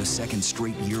winner for the 2nd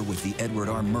straight year with the Edward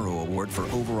R. Murrow Award for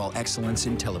Overall Excellence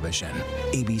in Television.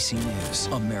 ABC News,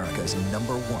 America's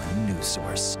 #1 news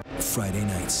source. Friday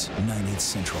nights, 9/8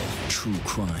 Central. True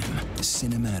crime,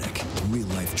 cinematic,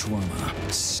 real-life drama,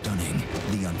 stunning,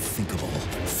 the unthinkable.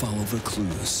 Follow the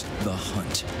clues, The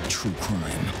Hunt, True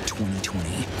Crime,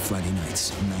 2020. Friday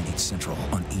nights, 9/8 Central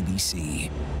on ABC.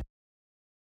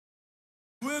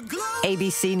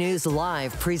 ABC News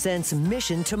Live presents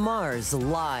Mission to Mars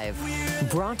Live.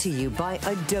 Brought to you by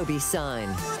Adobe Sign.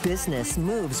 Business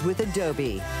moves with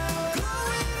Adobe.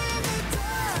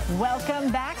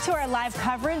 Welcome back to our live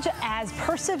coverage as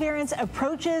Perseverance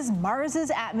approaches Mars's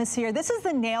atmosphere. This is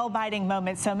the nail-biting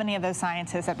moment so many of those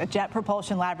scientists at the Jet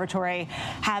Propulsion Laboratory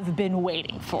have been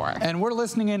waiting for. And we're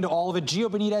listening into all of it. Gio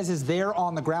Benitez is there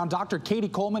on the ground. Dr. Katie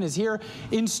Coleman is here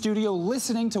in studio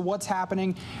listening to what's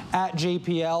happening at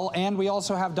JPL. And we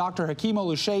also have Dr. Hakeem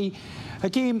Oluseyi.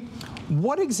 Hakeem,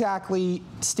 what exactly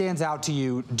stands out to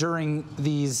you during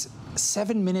these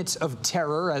 7 minutes of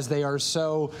terror, as they are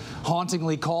so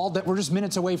hauntingly called, that we're just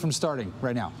minutes away from starting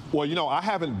right now? Well, you know, I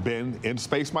haven't been in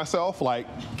space myself like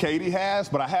Katie has,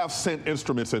 but I have sent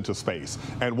instruments into space.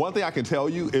 And one thing I can tell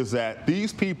you is that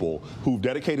these people who've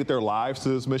dedicated their lives to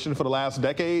this mission for the last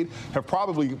decade have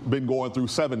probably been going through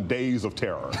 7 days of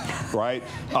terror, right?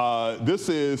 This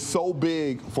is so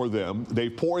big for them.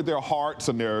 They've poured their hearts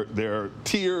and their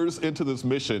tears into this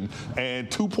mission, and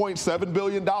 $2.7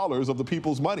 billion of the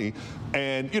people's money.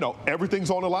 And, you know,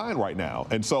 everything's on the line right now.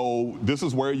 And so this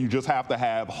is where you just have to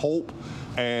have hope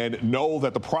and know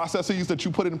that the processes that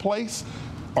you put in place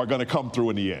are going to come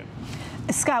through in the end.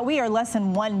 Scott, we are less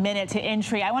than 1 minute to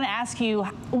entry. I want to ask you,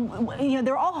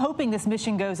 they're all hoping this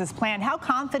mission goes as planned. How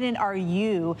confident are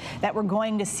you that we're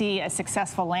going to see a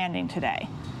successful landing today?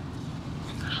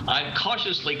 I'm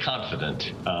cautiously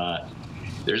confident.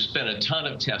 There's been a ton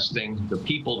of testing. The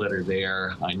people that are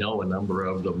there, I know a number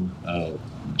of them,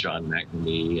 John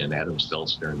McNamee and Adam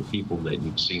Stelzner, and the people that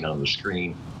you've seen on the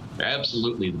screen, they're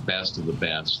absolutely the best of the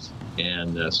best.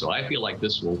 And so I feel like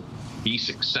this will be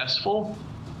successful,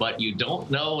 but you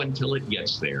don't know until it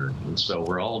gets there. And so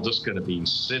we're all just going to be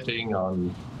sitting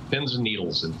on pins and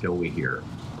needles until we hear.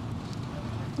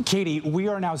 Katie, we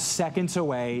are now seconds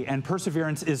away, and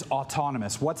Perseverance is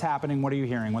autonomous. What's happening? What are you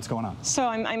hearing? What's going on? So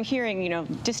I'm hearing,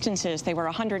 distances. They were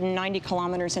 190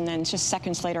 kilometers, and then just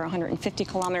seconds later, 150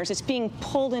 kilometers. It's being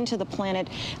pulled into the planet.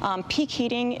 Peak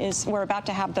heating is, we're about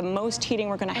to have the most heating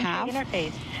we're going to have.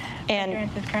 Interface. And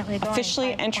is currently going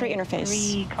officially entry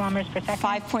interface. 5.3 kilometers per second.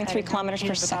 5.3 kilometers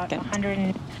per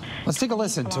second. Let's take a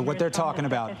listen to what they're talking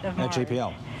about at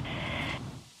JPL.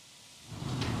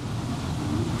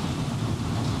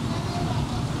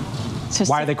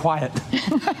 Why are they quiet? The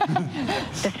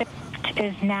spacecraft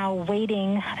is now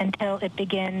waiting until it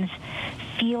begins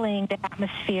feeling the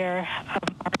atmosphere of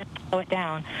Mars to slow it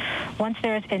down. Once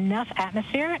there is enough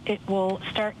atmosphere, it will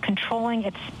start controlling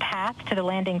its path to the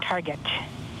landing target.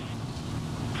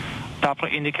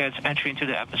 Doppler indicates entry into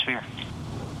the atmosphere.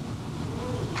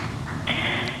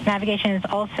 Navigation is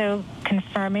also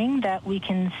confirming that we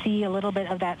can see a little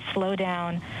bit of that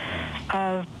slowdown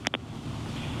of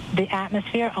the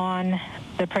atmosphere on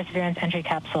the Perseverance entry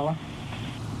capsule.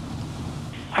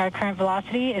 Our current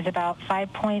velocity is about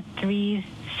 5.36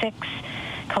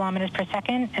 kilometers per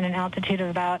second and an altitude of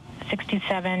about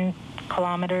 67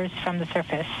 kilometers from the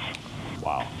surface.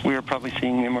 Wow. We are probably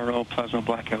seeing MRO plasma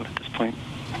blackout at this point.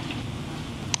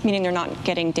 Meaning they're not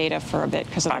getting data for a bit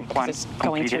because it's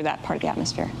going through that part of the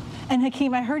atmosphere. And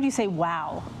Hakeem, I heard you say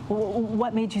wow.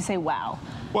 What made you say wow?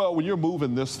 Well, when you're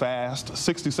moving this fast,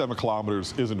 67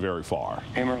 kilometers isn't very far.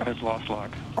 MRO has lost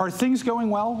log. Are things going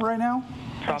well right now?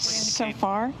 So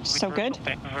far, so good.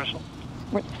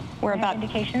 We're about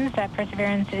indications that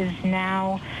Perseverance is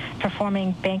now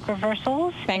performing bank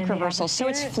reversals. Bank reversals. So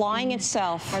it's flying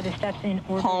itself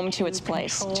home to its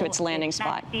place, to its landing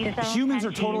spot. Humans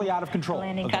are totally out of control.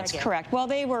 That's correct. Well,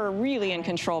 they were really in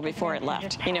control before it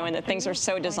left, and the things are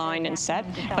so designed and set,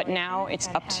 but now it's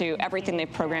up to everything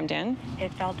they've programmed in.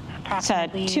 It felt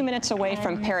It's 2 minutes away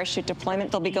from parachute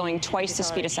deployment. They'll be going twice the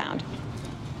speed of sound.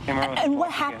 And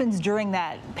what happens during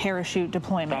that parachute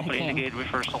deployment, Hakeem?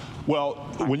 Well,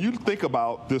 when you think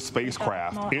about this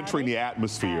spacecraft entering the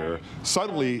atmosphere,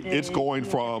 suddenly it's going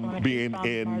from being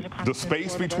in the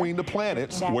space between the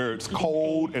planets, where it's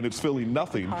cold and it's feeling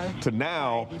nothing, to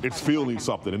now it's feeling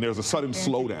something, and there's a sudden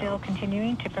slowdown.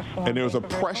 And there's a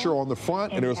pressure on the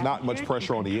front, and there's not much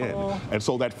pressure on the end. And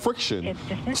so that friction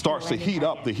starts to heat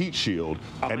up the heat shield,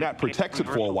 and that protects it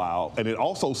for a while, and it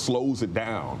also slows it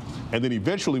down. And then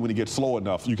eventually, when it gets slow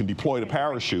enough, you can deploy the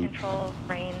parachute.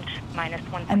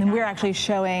 And then we're actually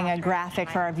showing a graphic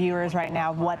for our viewers right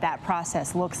now of what that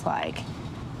process looks like.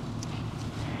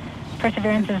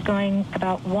 Perseverance is going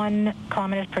about 1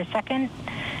 kilometers per second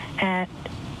at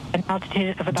an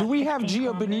altitude of about. Do we have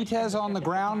Gio Benitez on the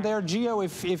ground there? Gio,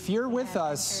 if you're with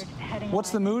us, what's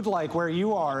the mood like where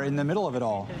you are in the middle of it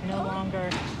all?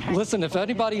 Listen, if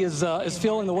anybody is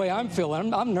feeling the way I'm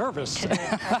feeling, I'm nervous.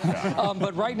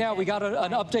 But right now we got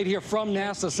an update here from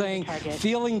NASA saying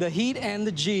feeling the heat and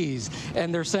the G's,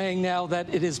 and they're saying now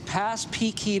that it is past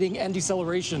peak heating and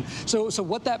deceleration. So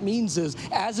what that means is,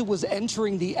 as it was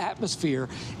entering the atmosphere,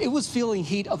 it was feeling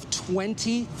heat of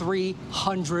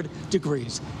 2,300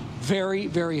 degrees. Very,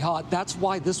 very hot. That's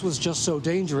why this was just so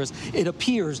dangerous. It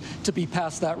appears to be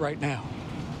past that right now.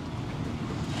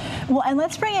 Well, and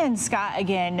let's bring in Scott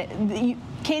again.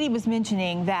 Katie was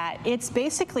mentioning that it's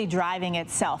basically driving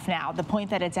itself now, the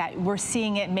point that it's at. We're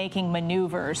seeing it making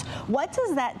maneuvers. What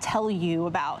does that tell you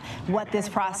about what this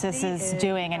process is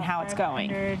doing and how it's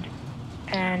going?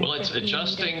 Well, it's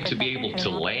adjusting to be able to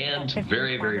land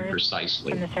very, very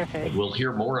precisely. We'll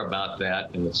hear more about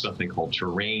that in something called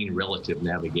terrain relative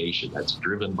navigation. That's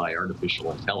driven by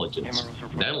artificial intelligence.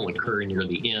 That'll occur near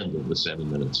the end of the 7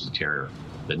 minutes of terror.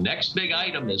 The next big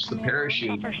item is the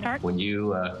parachute. When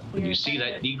you see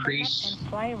that decrease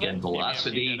in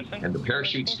velocity and the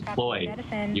parachute's deployed,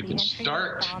 you can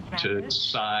start to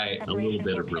sigh a little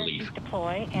bit of relief.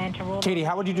 Katie,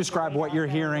 how would you describe what you're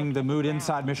hearing, the mood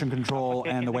inside Mission Control,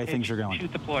 and the way things are going?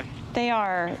 They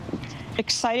are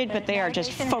excited, but they are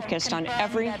just focused on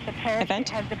every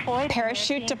event.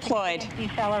 Parachute deployed.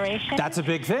 That's a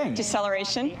big thing.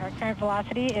 Deceleration. Our current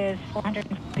velocity is 400.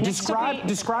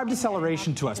 Describe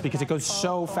deceleration to us, because it goes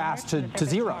so fast to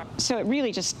zero. So it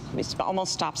really just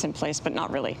almost stops in place, but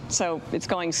not really. So it's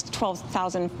going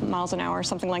 12,000 miles an hour,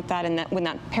 something like that. And when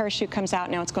that parachute comes out,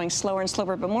 now it's going slower and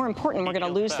slower. But more important, we're going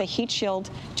to lose the heat shield.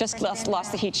 Just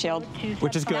lost the heat shield,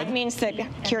 which is good. That means that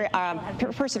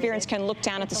Perseverance can look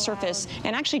down at the surface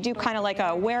and actually do kind of like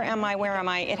a where am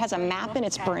I? It has a map in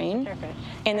its brain,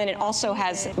 and then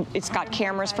it's got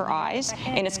cameras for eyes,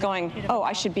 and it's going, oh,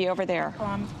 I should be over there.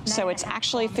 So it's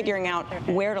actually figuring out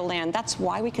where to land. That's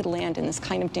why we could land in this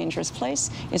kind of dangerous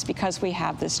place, is because we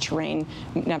have this terrain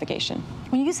navigation.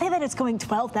 When you say that it's going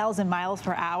 12,000 miles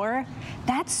per hour,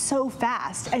 that's so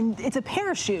fast, and it's a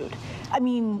parachute. I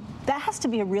mean, that has to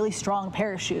be a really strong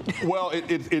parachute. Well,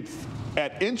 it's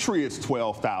at entry, it's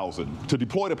 12,000. To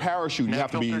deploy the parachute, you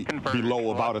have to be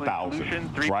below about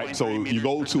 1,000, right? So you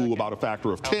go to about a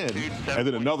factor of 10, and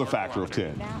then another factor of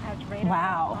 10.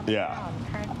 Wow. Yeah.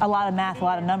 A lot of math, a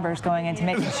lot of numbers going into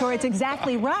making sure it's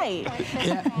exactly right.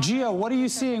 Yeah. Gio, what are you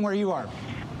seeing where you are?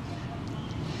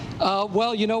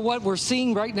 Well, you know what we're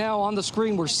seeing right now on the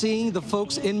screen? We're seeing the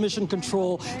folks in Mission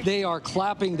Control. They are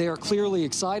clapping. They are clearly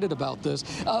excited about this.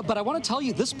 But I want to tell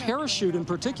you, this parachute in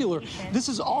particular, this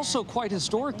is also quite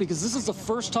historic, because this is the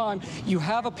first time you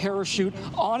have a parachute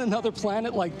on another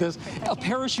planet like this, a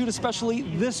parachute especially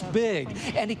this big.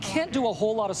 And it can't do a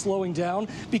whole lot of slowing down,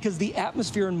 because the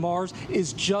atmosphere in Mars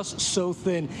is just so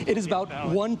thin. It is about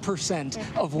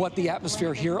 1% of what the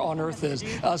atmosphere here on Earth is.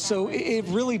 So it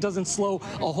really doesn't slow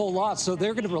a whole lot. So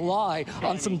they're going to rely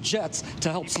on some jets to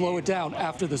help slow it down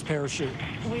after this parachute.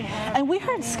 And we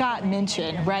heard Scott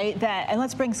mention, right, that, and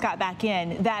let's bring Scott back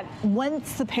in, that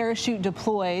once the parachute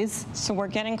deploys. So we're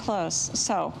getting close.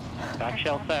 So back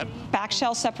shell set. Back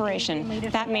shell separation.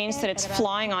 That means that it's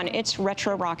flying on its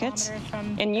retro rockets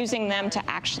and using them to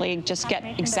actually just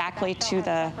get exactly to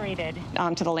the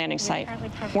landing site.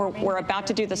 We're about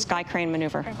to do the sky crane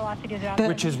maneuver.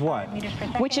 Which is what?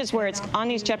 Which is where it's on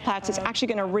these jet plats. It's actually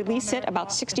going to release it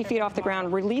about 60 feet off the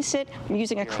ground, release it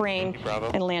using a crane,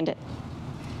 and land it.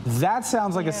 That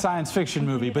sounds like a science fiction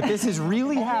movie, but this is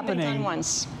really happening. Only been done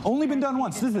once. Only been done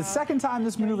once. This is the second time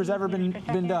this maneuver's ever been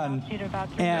done,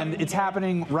 and it's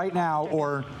happening right now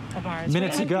or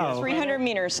minutes ago. 300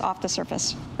 meters off the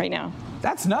surface right now.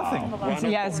 That's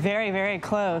nothing. Yeah, it's very, very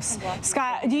close.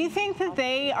 Scott, do you think that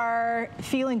they are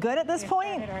feeling good at this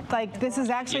point? Like, this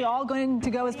is actually all going to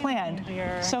go as planned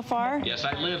so far? Yes,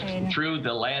 I lived through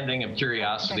the landing of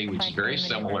Curiosity, which is very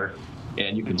similar.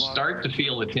 And you can start to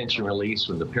feel the tension release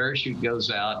when the parachute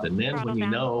goes out, and then when you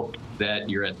know that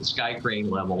you're at the sky crane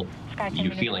level,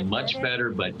 you're feeling much better,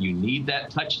 but you need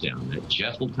that touchdown, that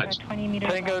gentle touchdown.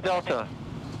 Tango Delta.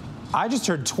 I just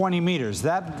heard 20 meters.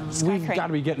 We've got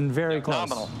to be getting very close.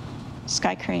 Phenomenal.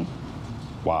 Sky crane.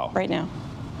 Wow. Right now.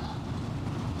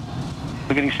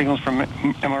 We're getting signals from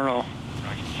MRO.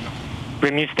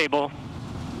 Bring stable.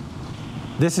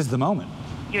 This is the moment.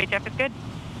 UHF is good.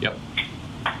 Yep.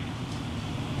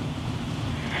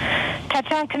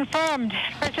 Touchdown confirmed.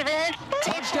 Perseverance.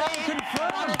 Touchdown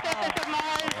confirmed. On the surface of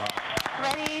Mars,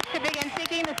 ready to begin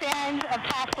seeking the sands of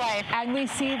past life. And we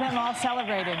see them all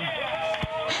celebrating.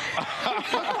 How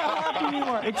happy you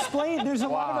are. Explain. There's a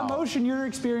lot of emotion you're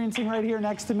experiencing right here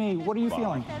next to me. What are you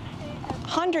feeling?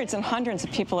 Hundreds and hundreds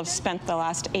of people have spent the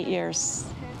last 8 years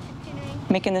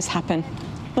making this happen.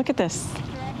 Look at this.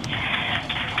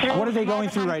 What are they going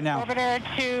through right now?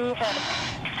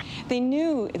 They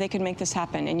knew they could make this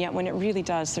happen, and yet when it really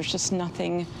does, there's just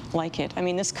nothing like it. I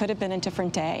mean, this could have been a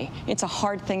different day. It's a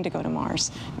hard thing to go to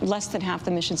Mars. Less than half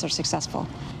the missions are successful.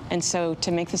 And so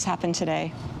to make this happen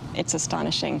today, it's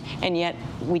astonishing. And yet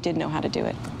we did know how to do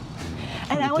it.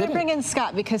 And I want to bring in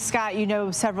Scott, because Scott, you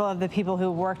know several of the people who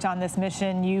worked on this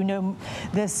mission. You know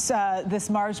this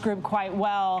Mars group quite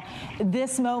well.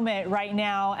 This moment right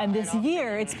now and this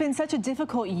year, it's been such a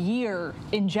difficult year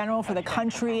in general for the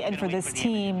country and for this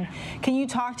team. Can you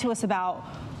talk to us about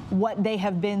what they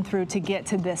have been through to get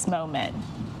to this moment?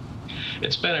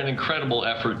 It's been an incredible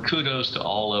effort. Kudos to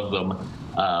all of them.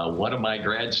 One of my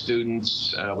grad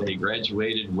students, when he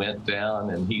graduated, went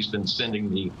down, and he's been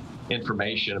sending me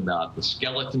information about the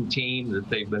skeleton team that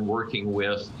they've been working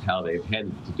with, how they've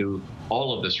had to do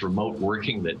all of this remote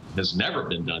working that has never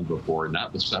been done before,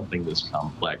 not with something this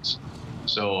complex.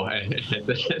 So at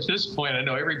this point, I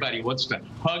know everybody wants to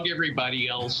hug everybody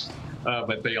else,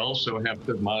 but they also have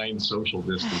to mind social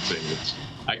distancing.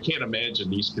 I can't imagine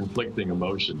these conflicting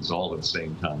emotions all at the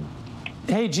same time.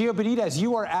 Hey, Gio Benitez,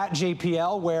 you are at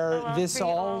JPL, where this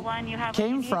all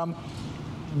came from.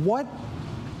 What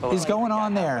is going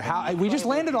on there? We just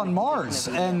landed on Mars,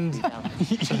 and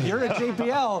you're at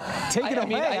JPL. Take it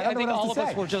away. I think all of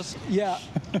us were just,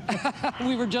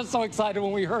 we were just so excited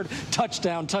when we heard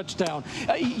touchdown, touchdown.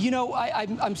 You know,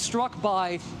 I'm struck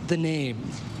by the name,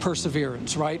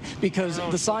 Perseverance, right? Because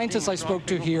the scientists I spoke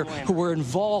to here who were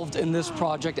involved in this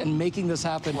project and making this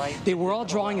happen, they were all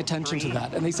drawing attention to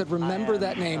that. And they said, remember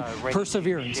that name,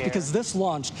 Perseverance, because this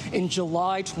launched in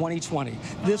July 2020.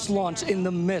 This launched in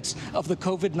the midst of the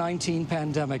COVID-19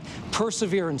 pandemic.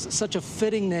 Perseverance, such a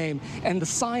fitting name. And the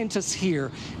scientists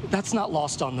here, that's not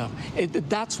lost on them.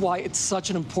 That's why it's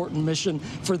such an important mission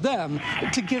for them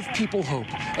to give people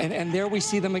hope. And there we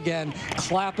see them again,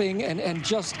 clapping and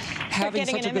just having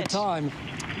such a good time.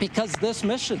 Because this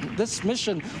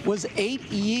mission was 8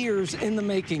 years in the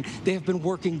making. They have been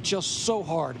working just so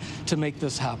hard to make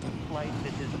this happen.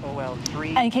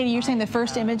 And Katie, you're saying the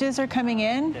first images are coming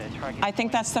in? I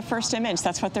think that's the first image.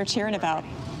 That's what they're cheering about.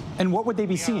 And what would they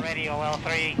be seeing?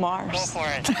 Mars.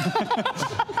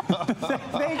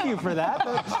 Thank you for that.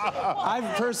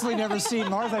 I've personally never seen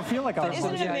Mars. I feel like I was.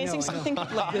 Isn't it amazing? Something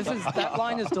that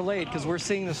line is delayed because we're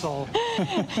seeing this all.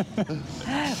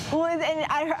 Well, and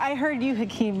I heard you,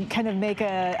 Hakeem, kind of make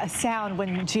a sound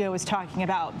when Gio was talking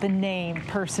about the name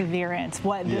Perseverance,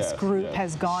 what this group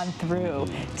has gone through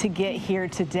to get here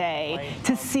today,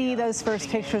 to see those first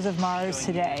pictures of Mars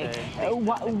today.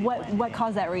 What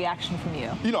caused that reaction from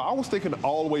you? You know, I was thinking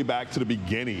all the way back to the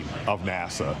beginning of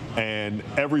NASA and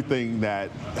everything that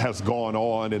has gone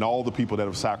on and all the people that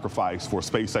have sacrificed for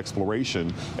space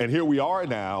exploration. And here we are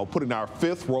now putting our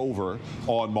 5th rover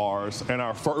on Mars and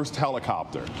our first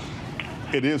helicopter.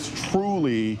 It is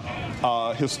truly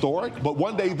historic, but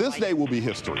one day this day will be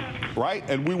history, right?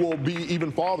 And we will be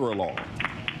even farther along.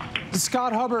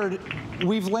 Scott Hubbard,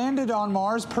 we've landed on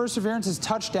Mars. Perseverance has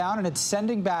touched down, and it's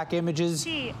sending back images.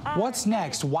 What's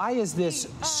next? Why is this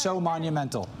so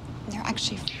monumental? They're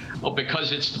actually... Well,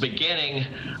 because it's the beginning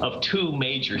of 2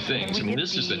 major things. I mean,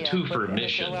 this is a twofer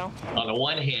mission. On the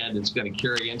one hand, it's going to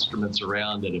carry instruments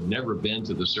around that have never been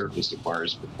to the surface of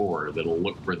Mars before, that'll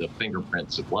look for the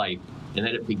fingerprints of life. And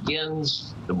then it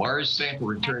begins the Mars Sample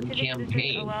Return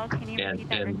Campaign.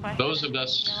 And those of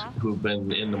us who've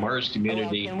been in the Mars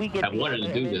community have wanted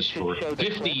to do this for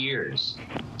 50 years.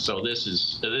 So this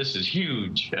is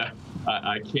huge.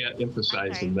 I can't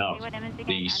emphasize enough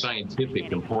the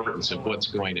scientific importance of what's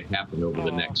going to happen over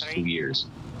the next 2 years.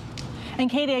 And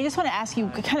Katie, I just want to ask you,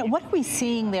 kind of, what are we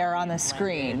seeing there on the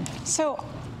screen? So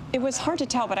It was hard to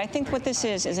tell, but I think what this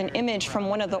is an image from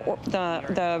one of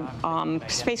the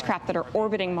spacecraft that are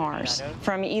orbiting Mars,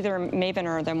 from either MAVEN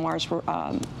or the Mars or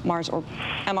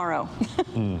MRO,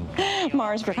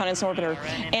 Mars Reconnaissance Orbiter.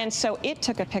 And so it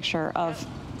took a picture of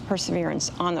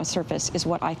Perseverance on the surface, is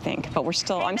what I think. But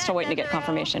I'm still waiting to get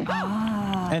confirmation.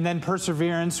 And then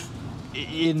Perseverance,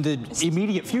 in the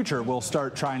immediate future, we'll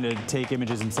start trying to take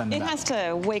images and send them back. It has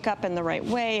to wake up in the right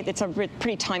way. It's a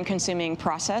pretty time-consuming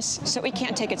process, so it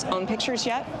can't take its own pictures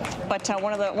yet. But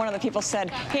one of the people said,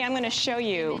 "Hey, I'm going to show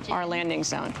you our landing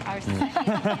zone."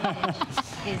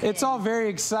 It's all very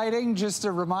exciting. Just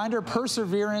a reminder,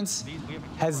 Perseverance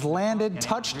has landed,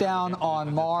 touchdown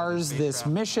on Mars. This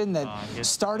mission that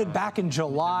started back in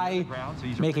July,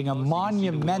 making a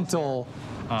monumental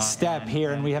step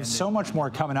here, and we have so much more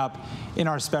coming up in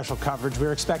our special coverage.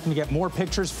 We're expecting to get more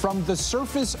pictures from the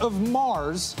surface of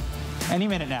Mars any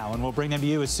minute now, and we'll bring them to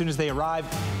you as soon as they arrive.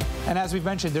 And as we've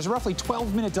mentioned, there's a roughly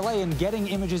 12-minute delay in getting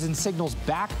images and signals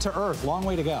back to Earth. Long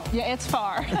way to go. Yeah, it's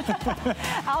far.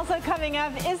 Also coming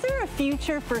up, is there a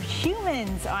future for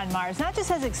humans on Mars? Not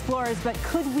just as explorers, but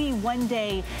could we one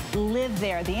day live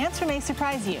there? The answer may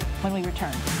surprise you when we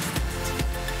return.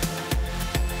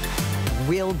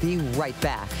 We'll be right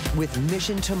back with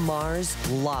Mission to Mars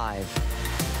Live.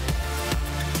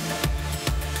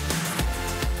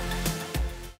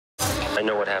 I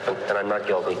know what happened, and I'm not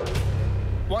guilty.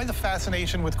 Why the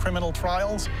fascination with criminal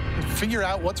trials? Figure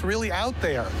out what's really out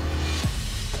there.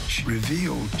 She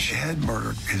revealed she had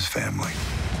murdered his family.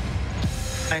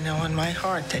 I know in my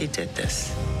heart that he did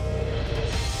this.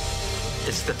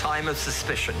 It's the time of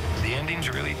suspicion. The ending's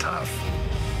really tough.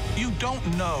 You don't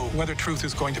know whether truth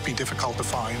is going to be difficult to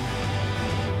find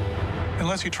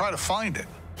unless you try to find it.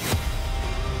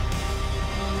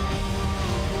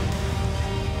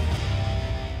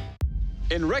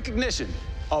 In recognition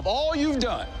of all you've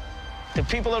done, the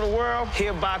people of the world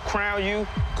hereby crown you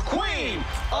Queen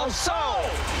of Soul.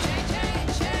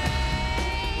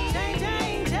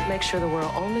 Make sure the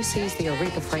world only sees the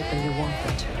Aretha Franklin you want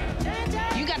them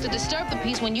to. You got to disturb the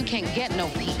peace when you can't get no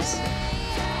peace.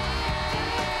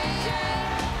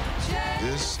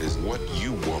 This is what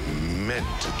you were meant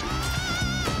to do.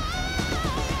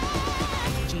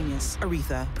 Genius,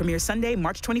 Aretha. Premieres Sunday,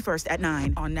 March 21st at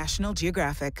 9 on National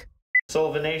Geographic.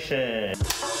 Solva Nation.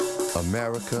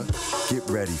 America, get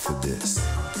ready for this.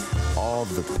 All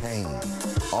the pain,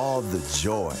 all the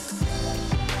joy.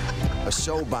 A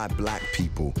show by Black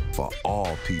people for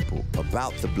all people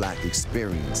about the Black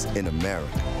experience in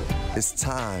America. It's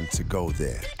time to go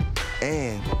there.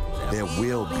 And there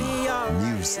will be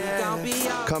music.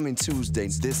 Coming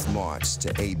Tuesdays this March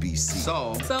to ABC.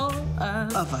 Soul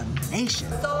of a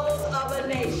Nation. Soul of a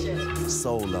Nation.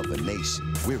 Soul of a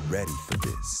Nation. We're ready for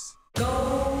this.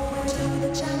 Go to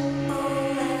the chapel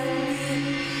and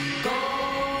we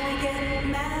gonna get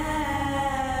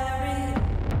married.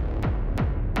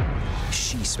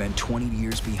 She spent 20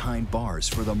 years behind bars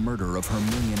for the murder of her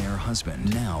millionaire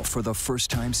husband. Now, for the first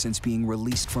time since being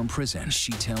released from prison,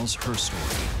 she tells her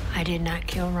story. I did not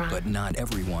kill Ron. But not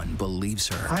everyone believes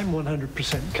her. I'm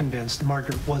 100% convinced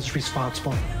Margaret was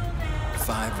responsible.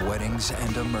 5 Weddings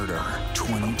and a Murder.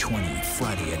 2020,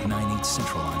 Friday at 9/8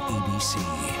 Central on ABC.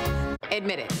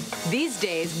 Admit it. These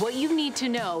days, what you need to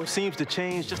know seems to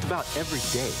change just about every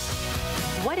day.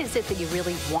 What is it that you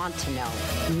really want to know,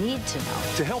 need to know?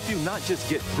 To help you not just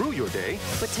get through your day,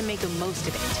 but to make the most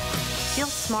of it. Feel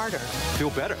smarter.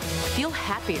 Feel better. Feel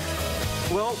happier.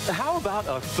 Well, how about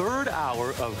a third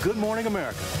hour of Good Morning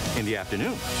America in the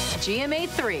afternoon? GMA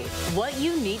 3, what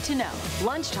you need to know.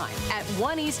 Lunchtime at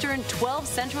 1 Eastern, 12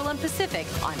 Central and Pacific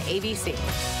on ABC.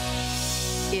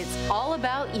 It's all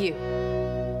about you.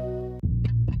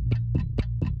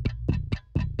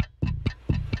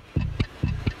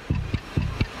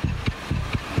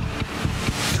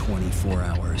 24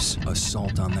 hours.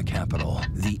 Assault on the Capitol.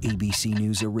 The ABC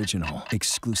News original.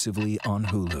 Exclusively on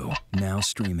Hulu. Now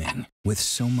streaming. With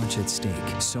so much at stake,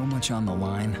 so much on the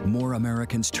line, more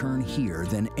Americans turn here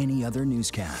than any other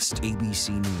newscast.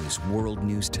 ABC News World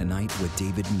News Tonight with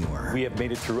David Muir. We have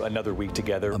made it through another week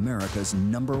together. America's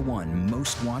 #1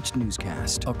 most watched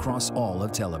newscast across all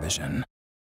of television.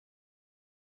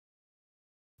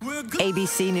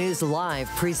 ABC News Live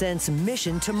presents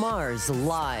Mission to Mars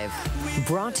Live.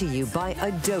 Brought to you by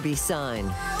Adobe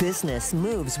Sign. Business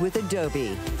moves with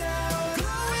Adobe.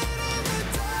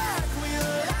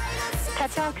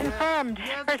 Touchdown confirmed.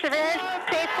 Perseverance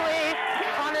safely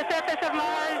on the surface of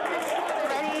Mars,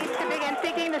 ready to begin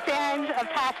seeking the sands of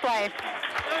past life.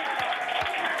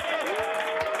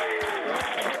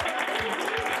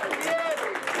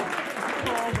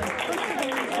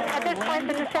 At this point,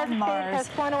 the on Mars.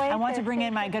 I want to bring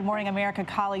in my Good Morning America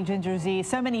colleague, Ginger Z.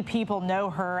 So many people know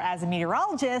her as a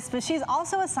meteorologist, but she's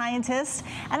also a scientist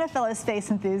and a fellow space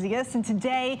enthusiast. And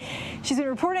today, she's been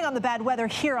reporting on the bad weather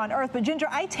here on Earth. But Ginger,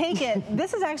 I take it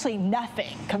this is actually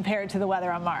nothing compared to the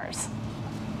weather on Mars.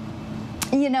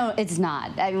 You know, it's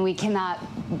not. I mean, we cannot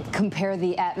compare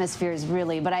the atmospheres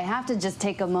really, but I have to just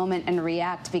take a moment and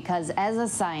react because as a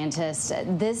scientist,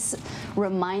 this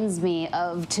reminds me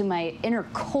of, to my inner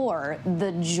core,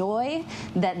 the joy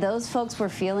that those folks were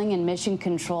feeling in Mission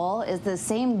Control is the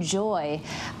same joy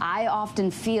I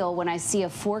often feel when I see a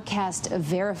forecast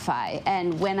verify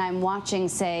and when I'm watching,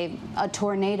 say, a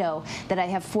tornado that I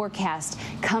have forecast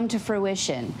come to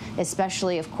fruition,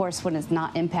 especially, of course, when it's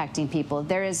not impacting people.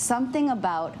 There is something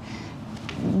about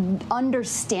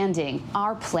understanding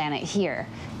our planet here.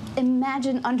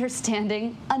 Imagine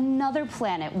understanding another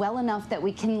planet well enough that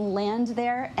we can land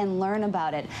there and learn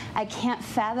about it. I can't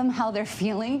fathom how they're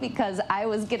feeling because I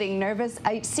was getting nervous.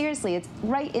 Seriously, it's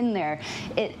right in there.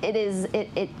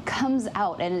 It comes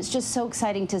out, and it's just so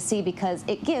exciting to see because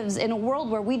it gives, in a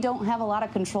world where we don't have a lot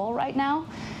of control right now,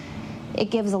 it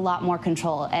gives a lot more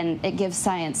control, and it gives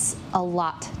science a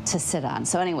lot to sit on.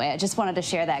 So anyway, I just wanted to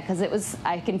share that because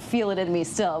I can feel it in me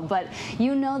still. But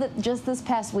you know that just this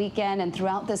past weekend and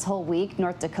throughout this whole week,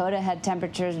 North Dakota had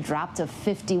temperatures drop to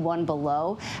 51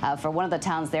 below for one of the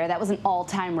towns there. That was an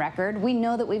all-time record. We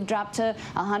know that we've dropped to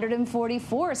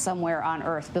 144 somewhere on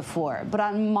Earth before. But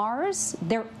on Mars,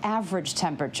 their average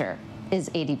temperature is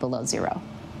 80 below zero.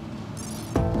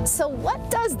 So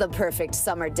what does the perfect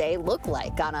summer day look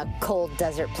like on a cold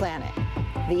desert planet?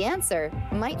 The answer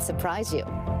might surprise you.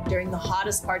 During the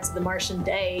hottest parts of the Martian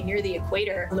day near the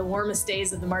equator, on the warmest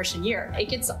days of the Martian year, it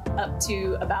gets up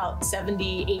to about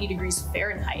 70, 80 degrees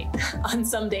Fahrenheit on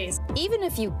some days. Even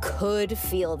if you could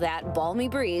feel that balmy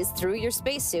breeze through your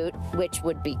spacesuit, which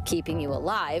would be keeping you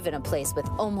alive in a place with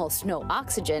almost no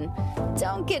oxygen,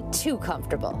 don't get too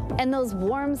comfortable. And those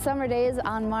warm summer days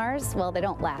on Mars, well, they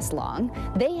don't last long.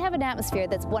 They have an atmosphere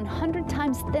that's 100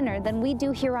 times thinner than we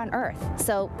do here on Earth,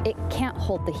 so it can't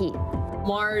hold the heat.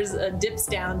 Mars dips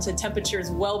down to temperatures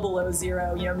well below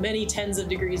zero, many tens of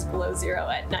degrees below zero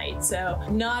at night. So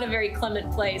not a very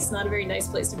clement place, not a very nice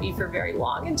place to be for very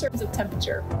long in terms of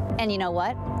temperature. And you know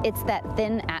what? It's that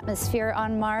thin atmosphere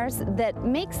on Mars that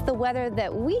makes the weather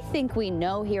that we think we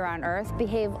know here on Earth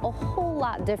behave a whole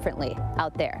lot differently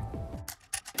out there.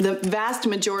 The vast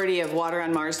majority of water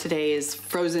on Mars today is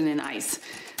frozen in ice.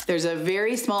 There's a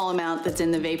very small amount that's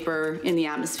in the vapor in the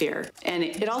atmosphere, and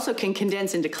it also can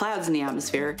condense into clouds in the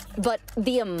atmosphere. But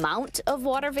the amount of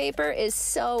water vapor is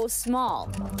so small,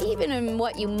 even in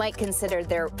what you might consider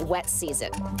their wet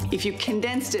season. If you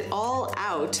condensed it all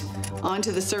out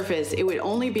onto the surface, it would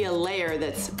only be a layer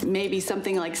that's maybe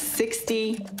something like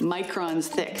 60 microns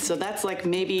thick. So that's like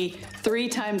maybe 3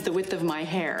 times the width of my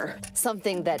hair.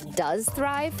 Something that does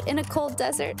thrive in a cold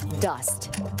desert? Dust,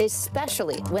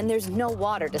 especially when there's no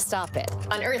water to stop it.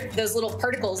 On Earth, those little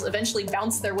particles eventually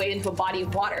bounce their way into a body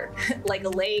of water, like a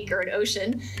lake or an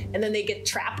ocean, and then they get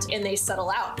trapped and they settle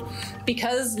out.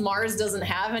 Because Mars doesn't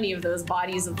have any of those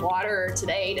bodies of water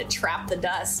today to trap the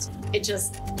dust, it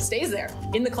just stays there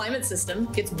in the climate system,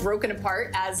 gets broken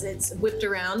apart as it's whipped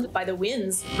around by the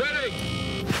winds.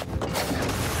 Ready!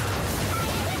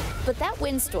 But that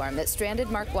windstorm that stranded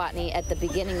Mark Watney at the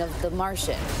beginning of The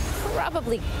Martian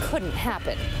probably couldn't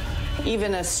happen.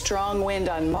 Even a strong wind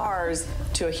on Mars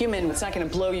to a human, it's not going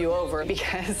to blow you over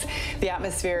because the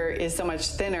atmosphere is so much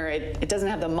thinner. It doesn't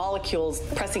have the molecules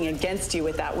pressing against you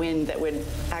with that wind that would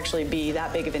actually be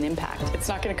that big of an impact. It's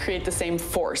not going to create the same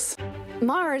force.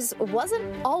 Mars wasn't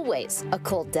always a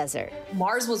cold desert.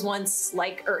 Mars was once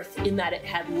like Earth in that it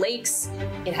had lakes,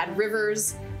 it had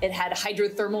rivers, it had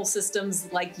hydrothermal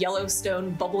systems like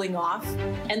Yellowstone bubbling off.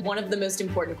 And one of the most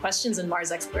important questions in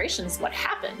Mars exploration is what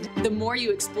happened. The more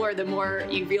you explore, the more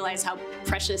you realize how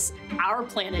precious our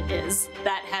planet is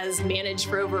that has managed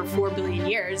for over 4 billion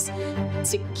years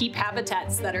to keep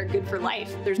habitats that are good for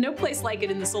life. There's no place like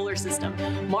it in the solar system.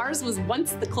 Mars was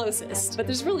once the closest, but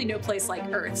there's really no place like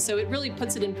Earth. So it really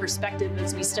puts it in perspective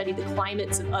as we study the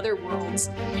climates of other worlds,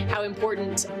 how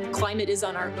important climate is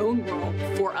on our own world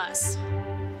for us.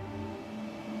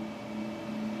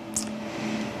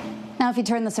 Now, if you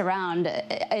turn this around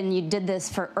and you did this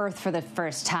for Earth for the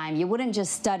first time, you wouldn't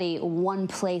just study one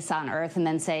place on Earth and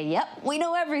then say, yep, we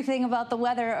know everything about the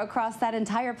weather across that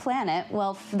entire planet.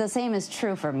 Well, the same is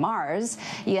true for Mars.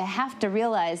 You have to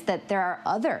realize that there are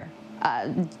other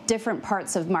different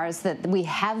parts of Mars that we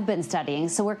have been studying.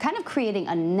 So we're kind of creating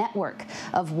a network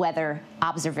of weather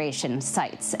observation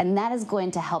sites. And that is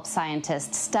going to help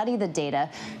scientists study the data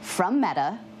from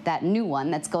Meta that new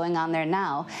one that's going on there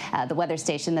now, the weather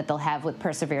station that they'll have with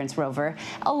Perseverance rover,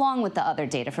 along with the other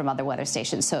data from other weather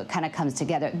stations. So it kind of comes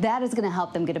together. That is going to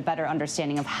help them get a better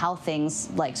understanding of how things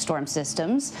like storm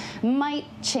systems might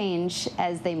change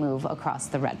as they move across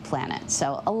the red planet.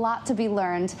 So a lot to be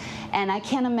learned. And I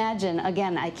can't imagine,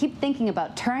 again, I keep thinking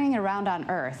about turning around on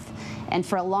Earth. And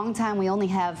for a long time, we only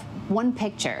have one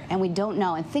picture, and we don't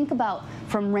know. And think about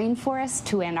from rainforest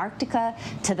to Antarctica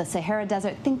to the Sahara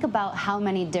Desert. Think about how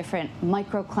many different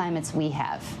microclimates we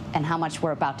have and how much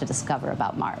we're about to discover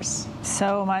about Mars.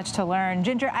 So much to learn.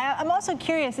 Ginger, I'm also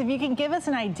curious if you can give us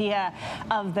an idea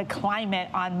of the climate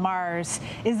on Mars.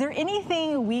 Is there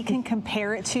anything we can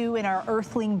compare it to in our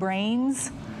Earthling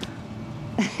brains?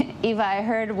 Eva, I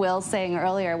heard Will saying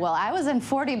earlier, well, I was in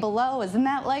 40 below. Isn't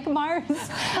that like Mars?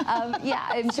 Yeah,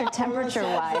 I'm sure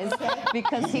temperature-wise,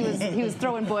 because he was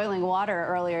throwing boiling water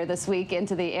earlier this week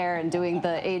into the air and doing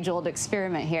the age-old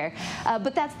experiment here.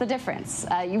 But that's the difference.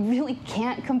 You really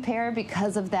can't compare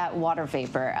because of that water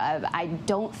vapor. I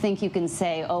don't think you can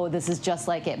say, oh, this is just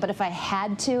like it. But if I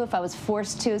had to, if I was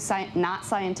forced to not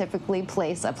scientifically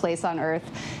place a place on Earth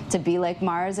to be like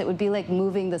Mars, it would be like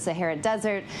moving the Sahara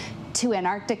Desert to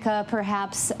Antarctica,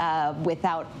 perhaps,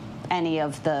 without any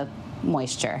of the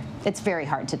moisture. It's very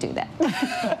hard to do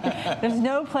that. There's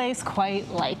no place quite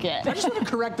like it. I just want to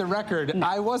correct the record.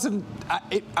 I was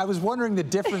wondering the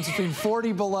difference between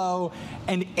 40 below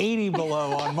and 80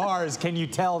 below on Mars. Can you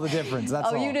tell the difference? That's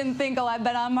all. You didn't think, oh, I've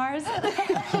been on Mars?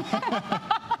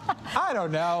 I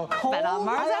don't know. Been on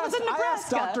Mars? I was in Nebraska. I asked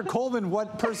Dr. Coleman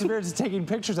what Perseverance is taking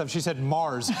pictures of. She said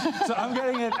Mars. So I'm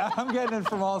getting it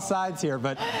from all sides here,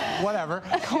 but whatever.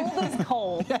 Cold is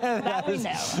cold. Yeah, that we know.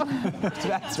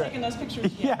 That's right. Taking those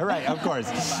pictures. Yeah, right, of course.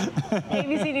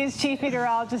 ABC News Chief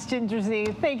Meteorologist Ginger Z,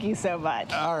 thank you so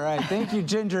much. All right, thank you,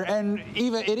 Ginger. And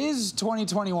Eva, it is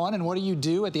 2021, and what do you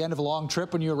do at the end of a long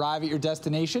trip when you arrive at your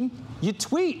destination? You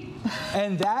tweet.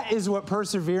 And that is what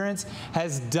Perseverance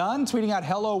has done, tweeting out,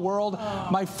 "Hello world,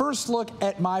 my first look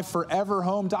at my forever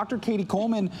home." Dr. Katie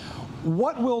Coleman,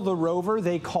 what will the rover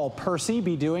they call Percy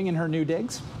be doing in her new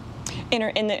digs? In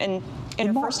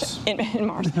Mars. In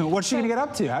Mars. What's she going to get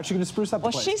up to? How's she going to spruce up the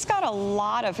place? Well, she's got a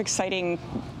lot of exciting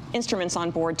instruments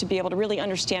on board to be able to really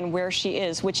understand where she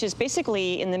is, which is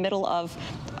basically in the middle of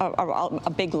a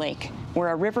big lake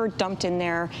where a river dumped in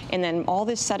there, and then all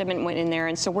this sediment went in there.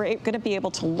 And so we're going to be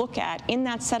able to look at, in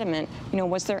that sediment,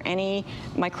 was there any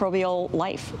microbial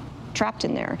life trapped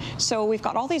in there? So we've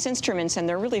got all these instruments, and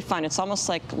they're really fun. It's almost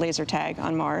like laser tag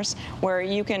on Mars, where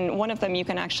one of them you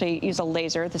can actually use a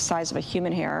laser the size of a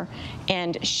human hair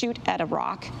and shoot at a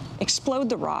rock, explode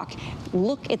the rock,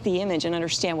 look at the image and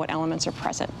understand what elements are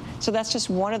present. So that's just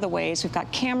one of the ways. We've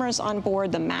got cameras on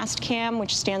board. The mast cam,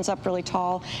 which stands up really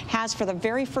tall, has for the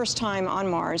very first time on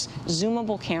Mars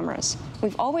zoomable cameras.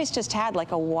 We've always just had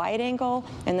like a wide angle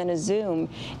and then a zoom,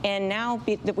 and now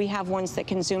that we have ones that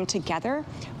can zoom together,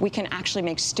 we can actually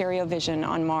make stereo vision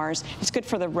on Mars. It's good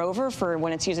for the rover for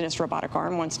when it's using its robotic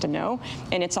arm, wants to know,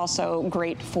 and it's also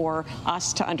great for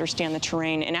us to understand the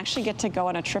terrain and actually get to go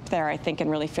on a trip there, I think,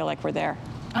 and really feel like we're there.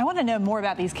 I want to know more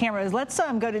about these cameras. Let's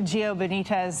go to Gio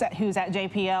Benitez, who's at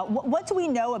JPL. What do we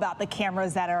know about the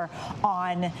cameras that are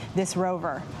on this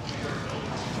rover?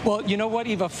 Well, you know what,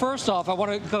 Eva? First off, I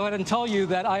want to go ahead and tell you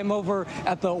that I'm over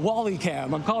at the Wally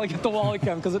cam. I'm calling it the Wally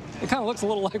cam because it kind of looks a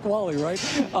little like Wally, right?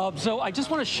 So I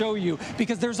just want to show you,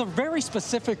 because there's a very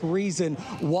specific reason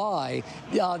why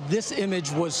this image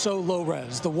was so low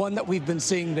res, the one that we've been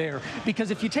seeing there.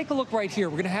 Because if you take a look right here,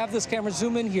 we're going to have this camera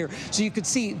zoom in here so you can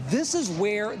see this is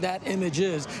where that image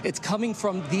is. It's coming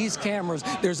from these cameras.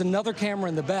 There's another camera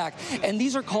in the back, and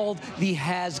these are called the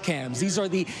HAZ cams. These are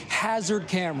the hazard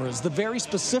cameras. The very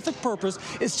specific purpose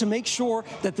is to make sure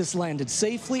that this landed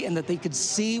safely and that they could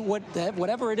see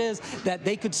whatever it is that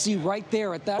they could see right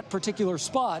there at that particular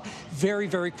spot very,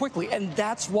 very quickly. And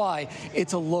that's why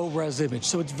it's a low-res image.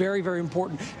 So it's very, very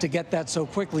important to get that so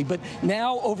quickly. But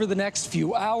now, over the next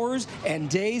few hours and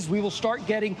days, we will start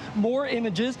getting more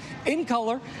images in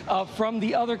color from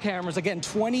the other cameras. Again,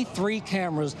 23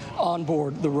 cameras on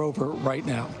board the rover right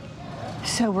now.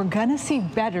 So we're going to see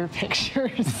better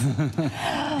pictures.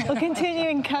 We'll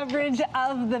continuing coverage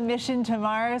of the mission to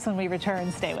Mars when we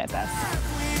return. Stay with us.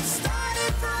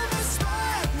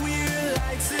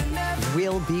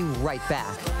 We'll be right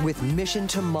back with Mission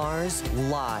to Mars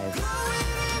Live.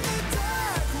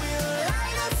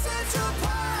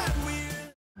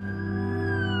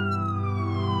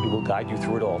 We will guide you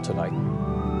through it all tonight.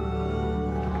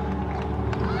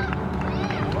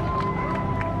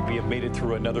 We have made it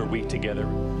through another week together.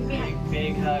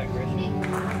 Big hug, Griffin.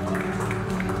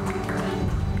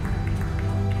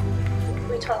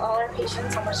 tell all our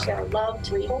patients how much they're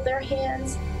loved. We hold their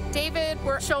hands. David,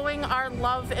 we're showing our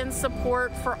love and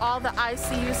support for all the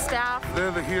ICU staff.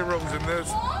 They're the heroes in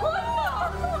this.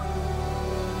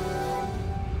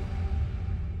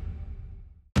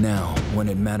 Now, when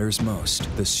it matters most,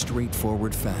 the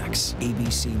straightforward facts.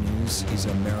 ABC News is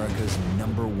America's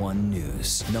 #1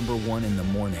 news. #1 in the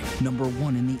morning,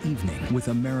 #1 in the evening, with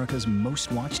America's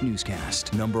most watched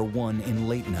newscast. #1 in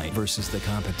late night versus the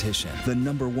competition. The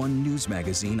 #1 news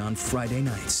magazine on Friday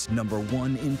nights.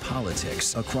 #1 in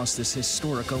politics across this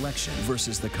historic election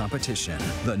versus the competition.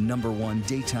 The #1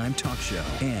 daytime talk show.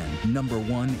 And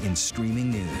 #1 in streaming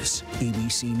news.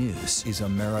 ABC News is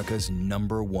America's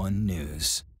 #1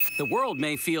 news. The world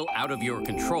may feel out of your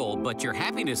control, but your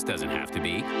happiness doesn't have to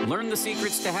be. Learn the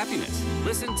secrets to happiness.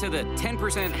 Listen to the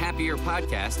 10% Happier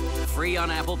podcast, free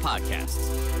on Apple Podcasts.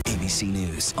 ABC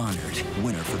News honored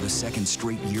winner for the second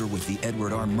straight year with the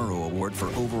Edward R. Murrow Award for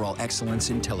Overall Excellence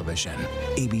in Television.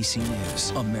 ABC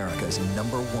News, America's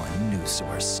 #1 news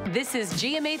source. This is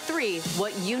GMA3,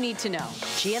 what you need to know.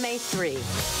 GMA3.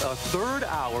 A third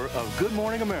hour of Good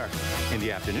Morning America in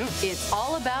the afternoon. It's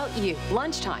all about you.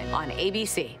 Lunchtime on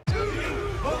ABC.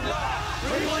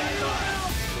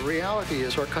 The reality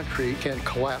is our country can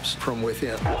collapse from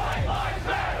within.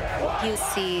 You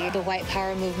see the white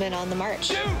power movement on the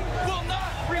march.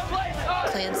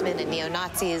 Klansmen and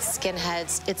neo-Nazis,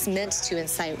 skinheads, it's meant to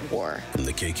incite war. From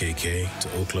the KKK to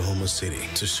Oklahoma City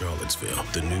to Charlottesville,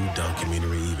 the new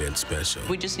documentary event special.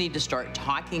 We just need to start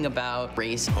talking about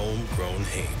race. Homegrown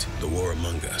hate, the war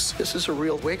among us. This is a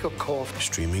real wake-up call.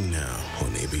 Streaming now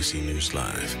on ABC News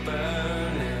Live.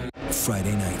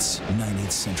 Friday nights,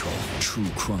 9/8 Central. True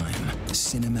crime,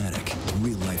 cinematic,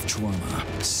 real-life drama,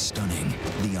 stunning,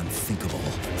 the unthinkable.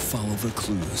 Follow the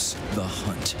clues. The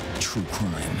Hunt. True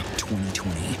crime.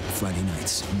 2020. Friday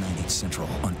nights, 9/8 Central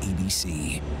on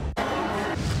ABC.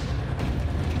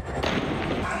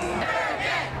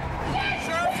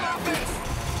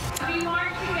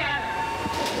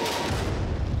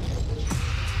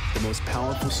 The most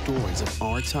powerful stories of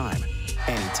our time,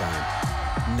 anytime.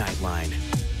 Nightline.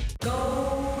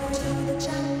 Going to the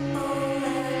chapel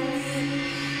and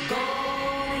we're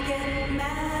gonna get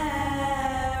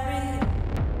married.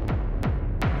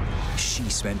 She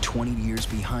spent 20 years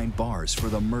behind bars for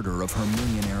the murder of her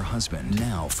millionaire husband.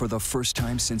 Now, for the first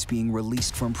time since being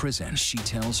released from prison, she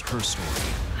tells her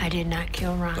story. I did not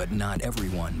kill Ron. But not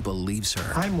everyone believes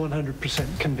her. I'm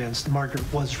 100% convinced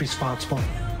Margaret was responsible.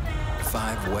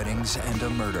 5 weddings and a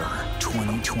murder.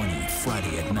 2020,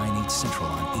 Friday at 9/8 Central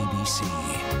on ABC.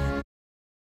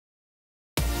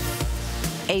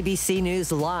 ABC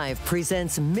News Live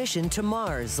presents Mission to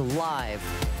Mars Live.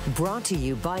 Brought to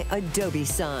you by Adobe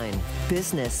Sign.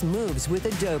 Business moves with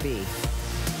Adobe.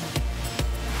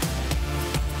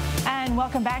 And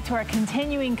welcome back to our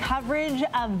continuing coverage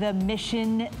of the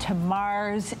Mission to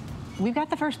Mars. We've got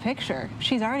the first picture.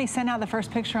 She's already sent out the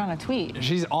first picture on a tweet.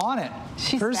 She's on it.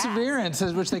 She's Perseverance,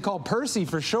 which they call Percy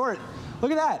for short.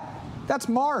 Look at that. That's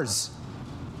Mars.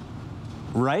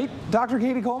 Right, Dr.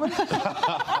 Katie Coleman?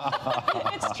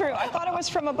 It's true. I thought it was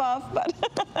from above, but.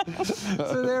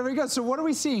 So there we go. So what are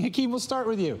we seeing? Hakeem, we'll start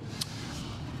with you.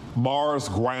 Mars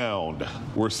ground.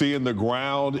 We're seeing the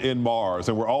ground in Mars,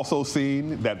 and we're also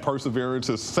seeing that Perseverance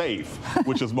is safe,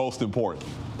 which is most important.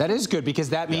 That is good, because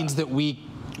that means that we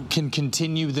can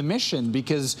continue the mission,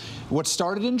 because what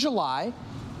started in July,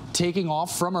 taking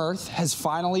off from Earth, has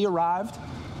finally arrived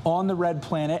on the red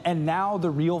planet, and now the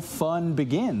real fun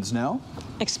begins, no?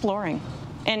 Exploring.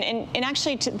 And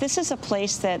actually, this is a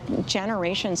place that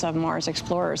generations of Mars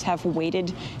explorers have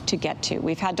waited to get to.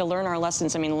 We've had to learn our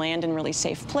lessons. I mean, land in really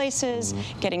safe places,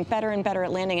 getting better and better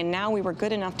at landing, and now we were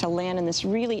good enough to land in this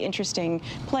really interesting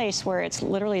place where it's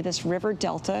literally this river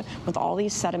delta with all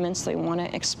these sediments that we want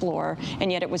to explore,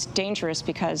 and yet it was dangerous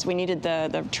because we needed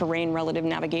the terrain relative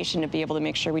navigation to be able to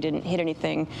make sure we didn't hit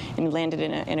anything and landed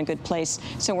in a good place.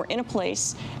 So we're in a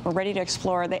place, we're ready to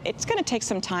explore. It's going to take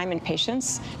some time and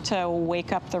patience to wake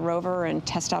up the rover and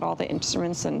test out all the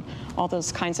instruments and all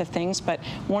those kinds of things. But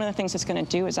one of the things it's going to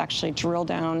do is actually drill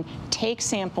down, take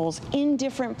samples in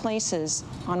different places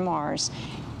on Mars,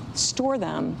 store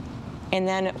them, and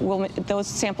then those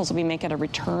samples will be making a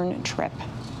return trip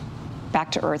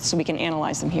back to Earth so we can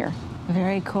analyze them here.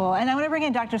 Very cool. And I want to bring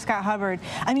in Dr. Scott Hubbard.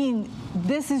 I mean,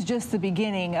 this is just the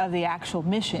beginning of the actual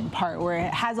mission part, where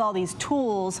it has all these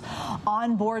tools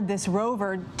on board this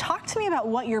rover. Talk to me about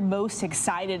what you're most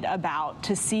excited about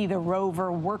to see the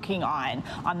rover working on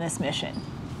this mission.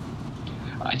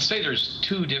 I'd say there's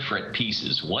 2 different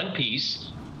pieces. One piece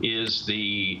is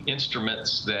the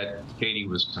instruments that Katie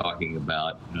was talking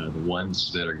about, the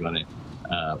ones that are going to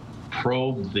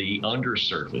probe the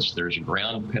undersurface. There's a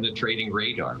ground penetrating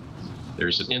radar.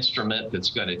 There's an instrument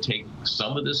that's going to take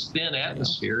some of this thin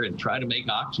atmosphere and try to make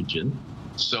oxygen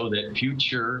so that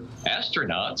future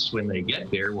astronauts, when they get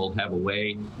there, will have a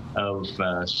way of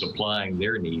supplying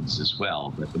their needs as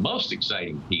well. But the most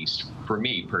exciting piece for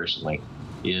me personally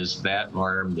is that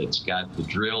arm that's got the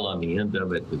drill on the end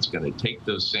of it that's going to take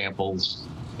those samples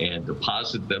and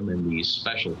deposit them in these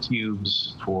special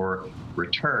tubes for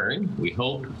return. We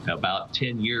hope about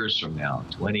 10 years from now,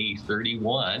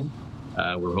 2031,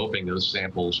 we're hoping those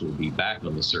samples will be back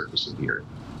on the surface of the Earth.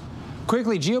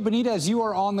 Quickly, Gio Benitez, you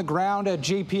are on the ground at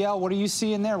JPL. What are you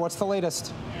seeing there? What's the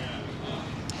latest?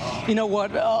 You know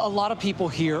what? A lot of people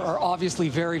here are obviously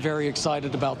very, very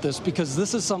excited about this because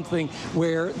this is something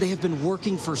where they have been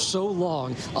working for so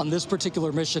long on this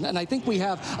particular mission. And I think we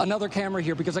have another camera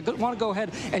here because I want to go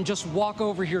ahead and just walk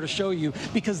over here to show you,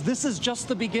 because this is just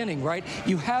the beginning, right?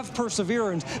 You have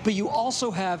perseverance, but you also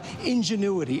have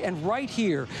ingenuity. And right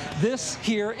here, this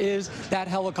here is that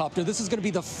helicopter. This is going to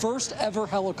be the first ever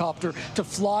helicopter to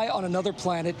fly on another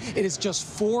planet. It is just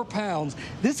 4 pounds.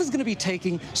 This is going to be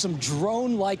taking some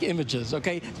drone-like images,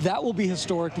 okay? That will be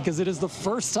historic because it is the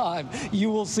first time you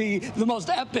will see the most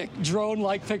epic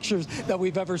drone-like pictures that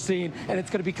we've ever seen, and it's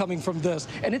going to be coming from this.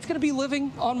 And it's going to be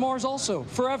living on Mars also,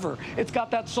 forever. It's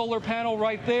got that solar panel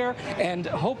right there, and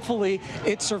hopefully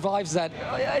it survives that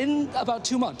in about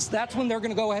 2 months. That's when they're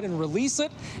going to go ahead and release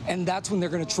it, and that's when they're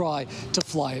going to try to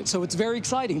fly it. So it's very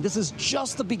exciting. This is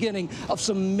just the beginning of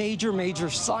some major, major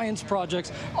science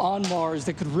projects on Mars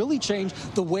that could really change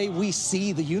the way we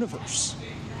see the universe.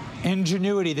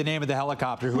 Ingenuity, the name of the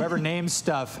helicopter. Whoever names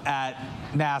stuff at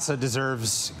NASA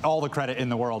deserves all the credit in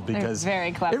the world because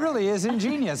very clever. It really is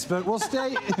ingenious. But we'll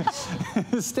stay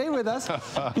with us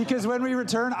because when we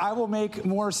return, I will make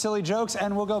more silly jokes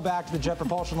and we'll go back to the Jet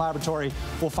Propulsion Laboratory.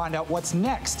 We'll find out what's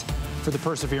next for the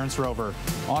Perseverance rover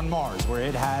on Mars, where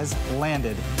it has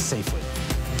landed safely.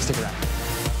 Stick around.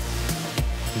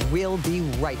 We'll be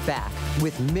right back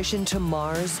with Mission to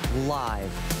Mars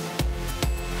Live.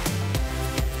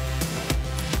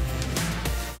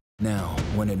 Now,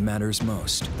 when it matters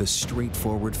most, the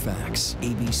straightforward facts.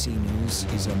 ABC News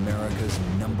is America's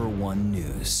 #1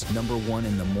 news. #1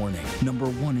 in the morning,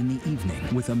 #1 in the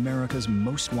evening, with America's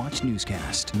most watched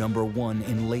newscast. #1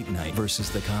 in late night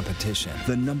versus the competition.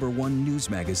 The #1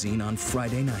 news magazine on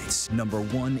Friday nights.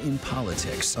 #1 in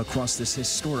politics across this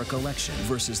historic election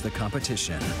versus the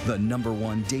competition. The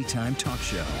 #1 daytime talk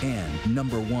show. And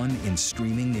 #1 in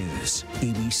streaming news.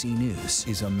 ABC News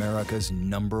is America's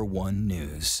 #1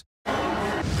 news.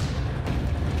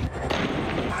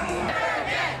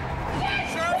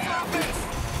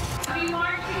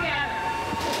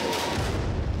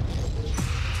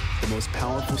 The most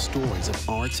powerful stories of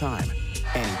our time,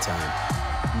 anytime.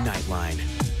 Nightline.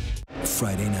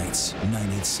 Friday nights,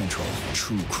 9/8 Central.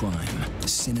 True crime,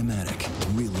 cinematic,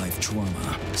 real-life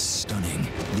drama, stunning,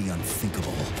 the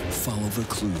unthinkable. Follow the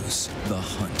clues. The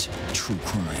Hunt. True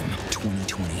crime.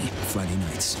 2020. Friday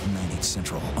nights, 9/8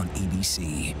 Central on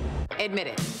ABC. Admit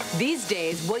it. These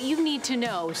days, what you need to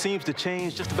know seems to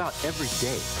change just about every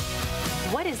day.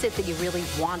 What is it that you really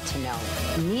want to know,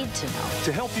 need to know?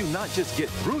 To help you not just get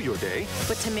through your day,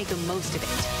 but to make the most of it.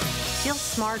 Feel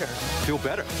smarter. Feel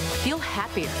better. Feel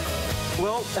happier.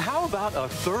 Well, how about a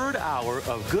third hour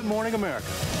of Good Morning America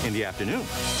in the afternoon?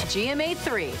 GMA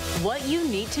 3, what you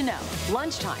need to know.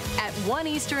 Lunchtime at 1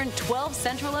 Eastern, 12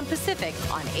 Central and Pacific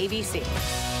on ABC.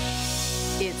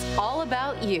 It's all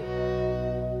about you.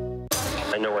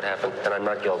 I know what happened, and I'm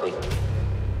not guilty.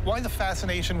 Why the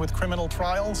fascination with criminal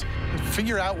trials?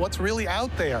 Figure out what's really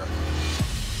out there.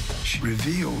 She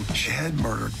revealed she had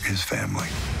murdered his family.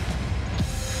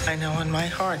 I know in my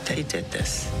heart they did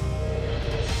this.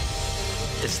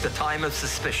 It's the time of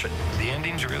suspicion. The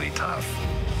ending's really tough.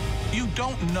 You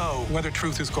don't know whether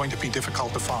truth is going to be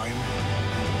difficult to find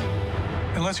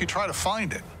unless you try to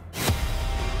find it.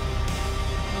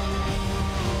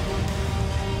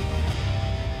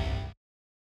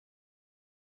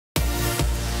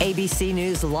 ABC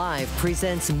News Live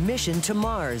presents Mission to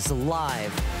Mars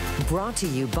Live. Brought to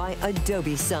you by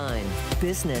Adobe Sign.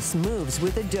 Business moves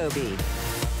with Adobe.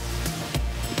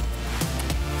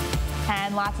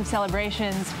 And lots of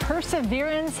celebrations.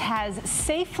 Perseverance has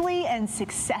safely and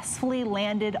successfully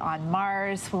landed on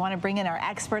Mars. We want to bring in our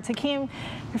experts. Hakeem,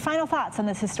 your final thoughts on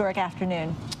this historic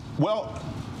afternoon? Well,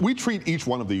 we treat each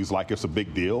one of these like it's a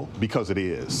big deal, because it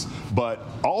is. But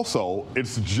also,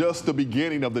 it's just the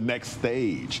beginning of the next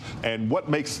stage. And what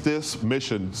makes this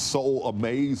mission so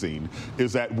amazing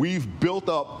is that we've built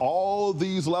up all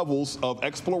these levels of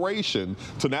exploration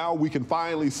to now we can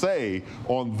finally say,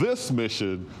 on this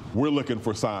mission, we're looking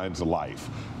for signs of life.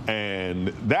 And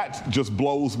that just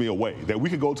blows me away, that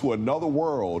we could go to another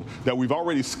world that we've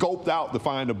already scoped out to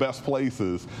find the best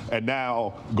places and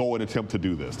now go and attempt to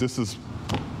do this. This is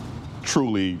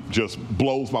truly just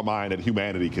blows my mind that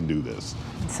humanity can do this.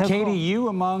 So Katie, cool. You,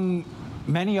 among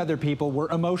many other people, were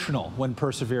emotional when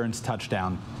Perseverance touched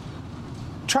down.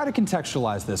 Try to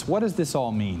contextualize this. What does this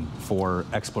all mean for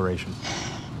exploration?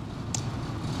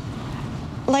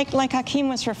 Like Hakeem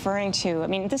was referring to, I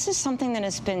mean, this is something that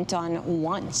has been done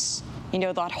once. You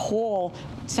know, that whole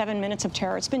 7 minutes of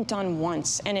terror, it's been done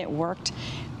once and it worked.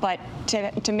 But to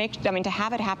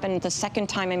have it happen the second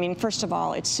time, I mean, first of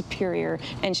all, it's superior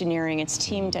engineering, it's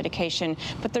team dedication,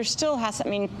 but there still has, I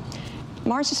mean,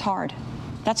 Mars is hard.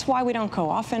 That's why we don't go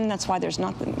often. That's why there's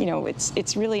nothing, you know,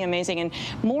 it's really amazing. And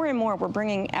more we're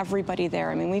bringing everybody there.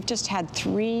 I mean, we've just had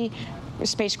 3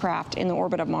 spacecraft in the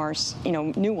orbit of Mars, you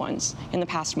know, new ones in the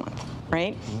past month,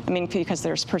 right? I mean, because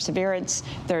there's Perseverance,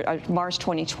 Mars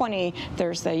 2020,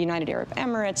 there's the United Arab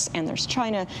Emirates, and there's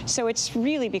China. So it's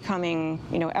really becoming,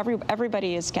 you know,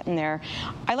 everybody is getting there.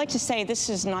 I like to say this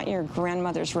is not your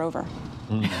grandmother's rover.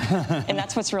 And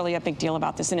that's what's really a big deal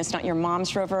about this. And it's not your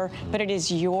mom's rover, but it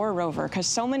is your rover. Because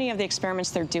so many of the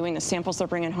experiments they're doing, the samples they're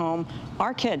bringing home,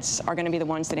 our kids are going to be the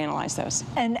ones that analyze those.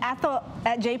 And at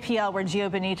JPL, where Gio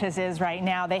Benitez is right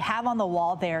now, they have on the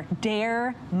wall there,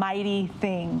 dare mighty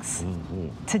things.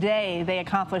 Today, they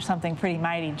accomplished something pretty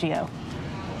mighty, Gio.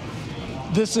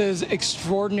 This is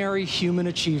extraordinary human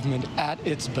achievement at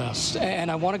its best.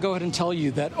 And I want to go ahead and tell you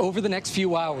that over the next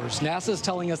few hours, NASA is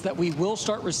telling us that we will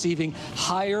start receiving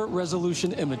higher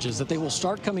resolution images, that they will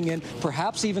start coming in,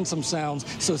 perhaps even some sounds.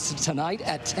 So tonight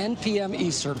at 10 p.m.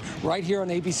 Eastern, right here on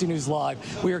ABC News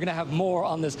Live, we are going to have more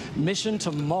on this mission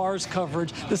to Mars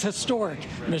coverage, this historic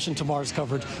mission to Mars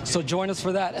coverage. So join us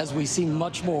for that as we see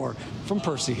much more from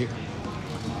Percy here.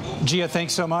 Gia,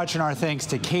 thanks so much, and our thanks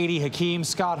to Katie, Hakeem,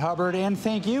 Scott Hubbard, and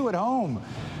thank you at home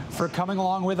for coming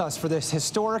along with us for this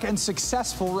historic and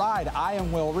successful ride. I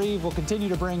am Will Reeve. We'll continue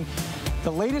to bring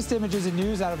the latest images and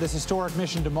news out of this historic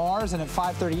mission to Mars, and at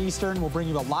 5:30 Eastern, we'll bring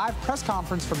you a live press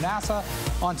conference from NASA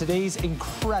on today's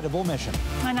incredible mission.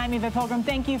 And I'm Eva Pilgrim.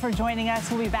 Thank you for joining us.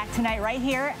 We'll be back tonight right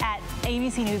here at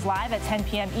ABC News Live at 10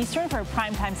 p.m. Eastern for a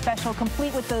primetime special,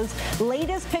 complete with those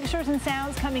latest pictures and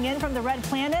sounds coming in from the Red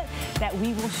Planet that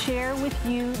we will share with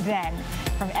you then.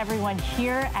 From everyone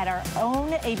here at our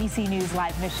own ABC News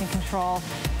Live Mission Control,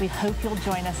 we hope you'll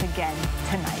join us again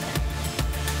tonight.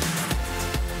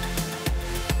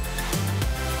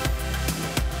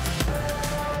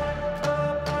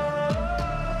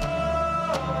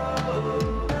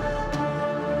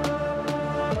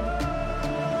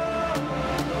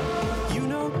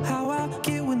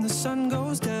 Sun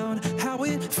goes down, how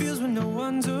it feels when no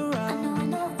one's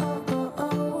around.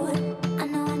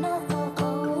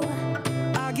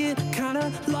 I get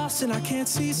kinda lost and I can't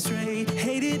see straight.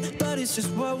 Hate it, but it's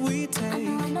just what we take.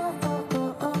 I've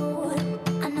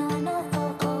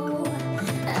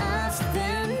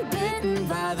been bitten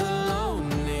by the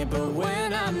lonely, but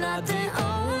when I'm not the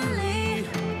only,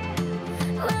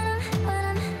 when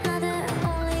I'm not the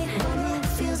only one who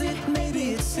feels it,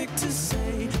 maybe it's sick to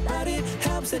say, but it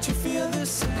helps that you feel the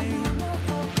same.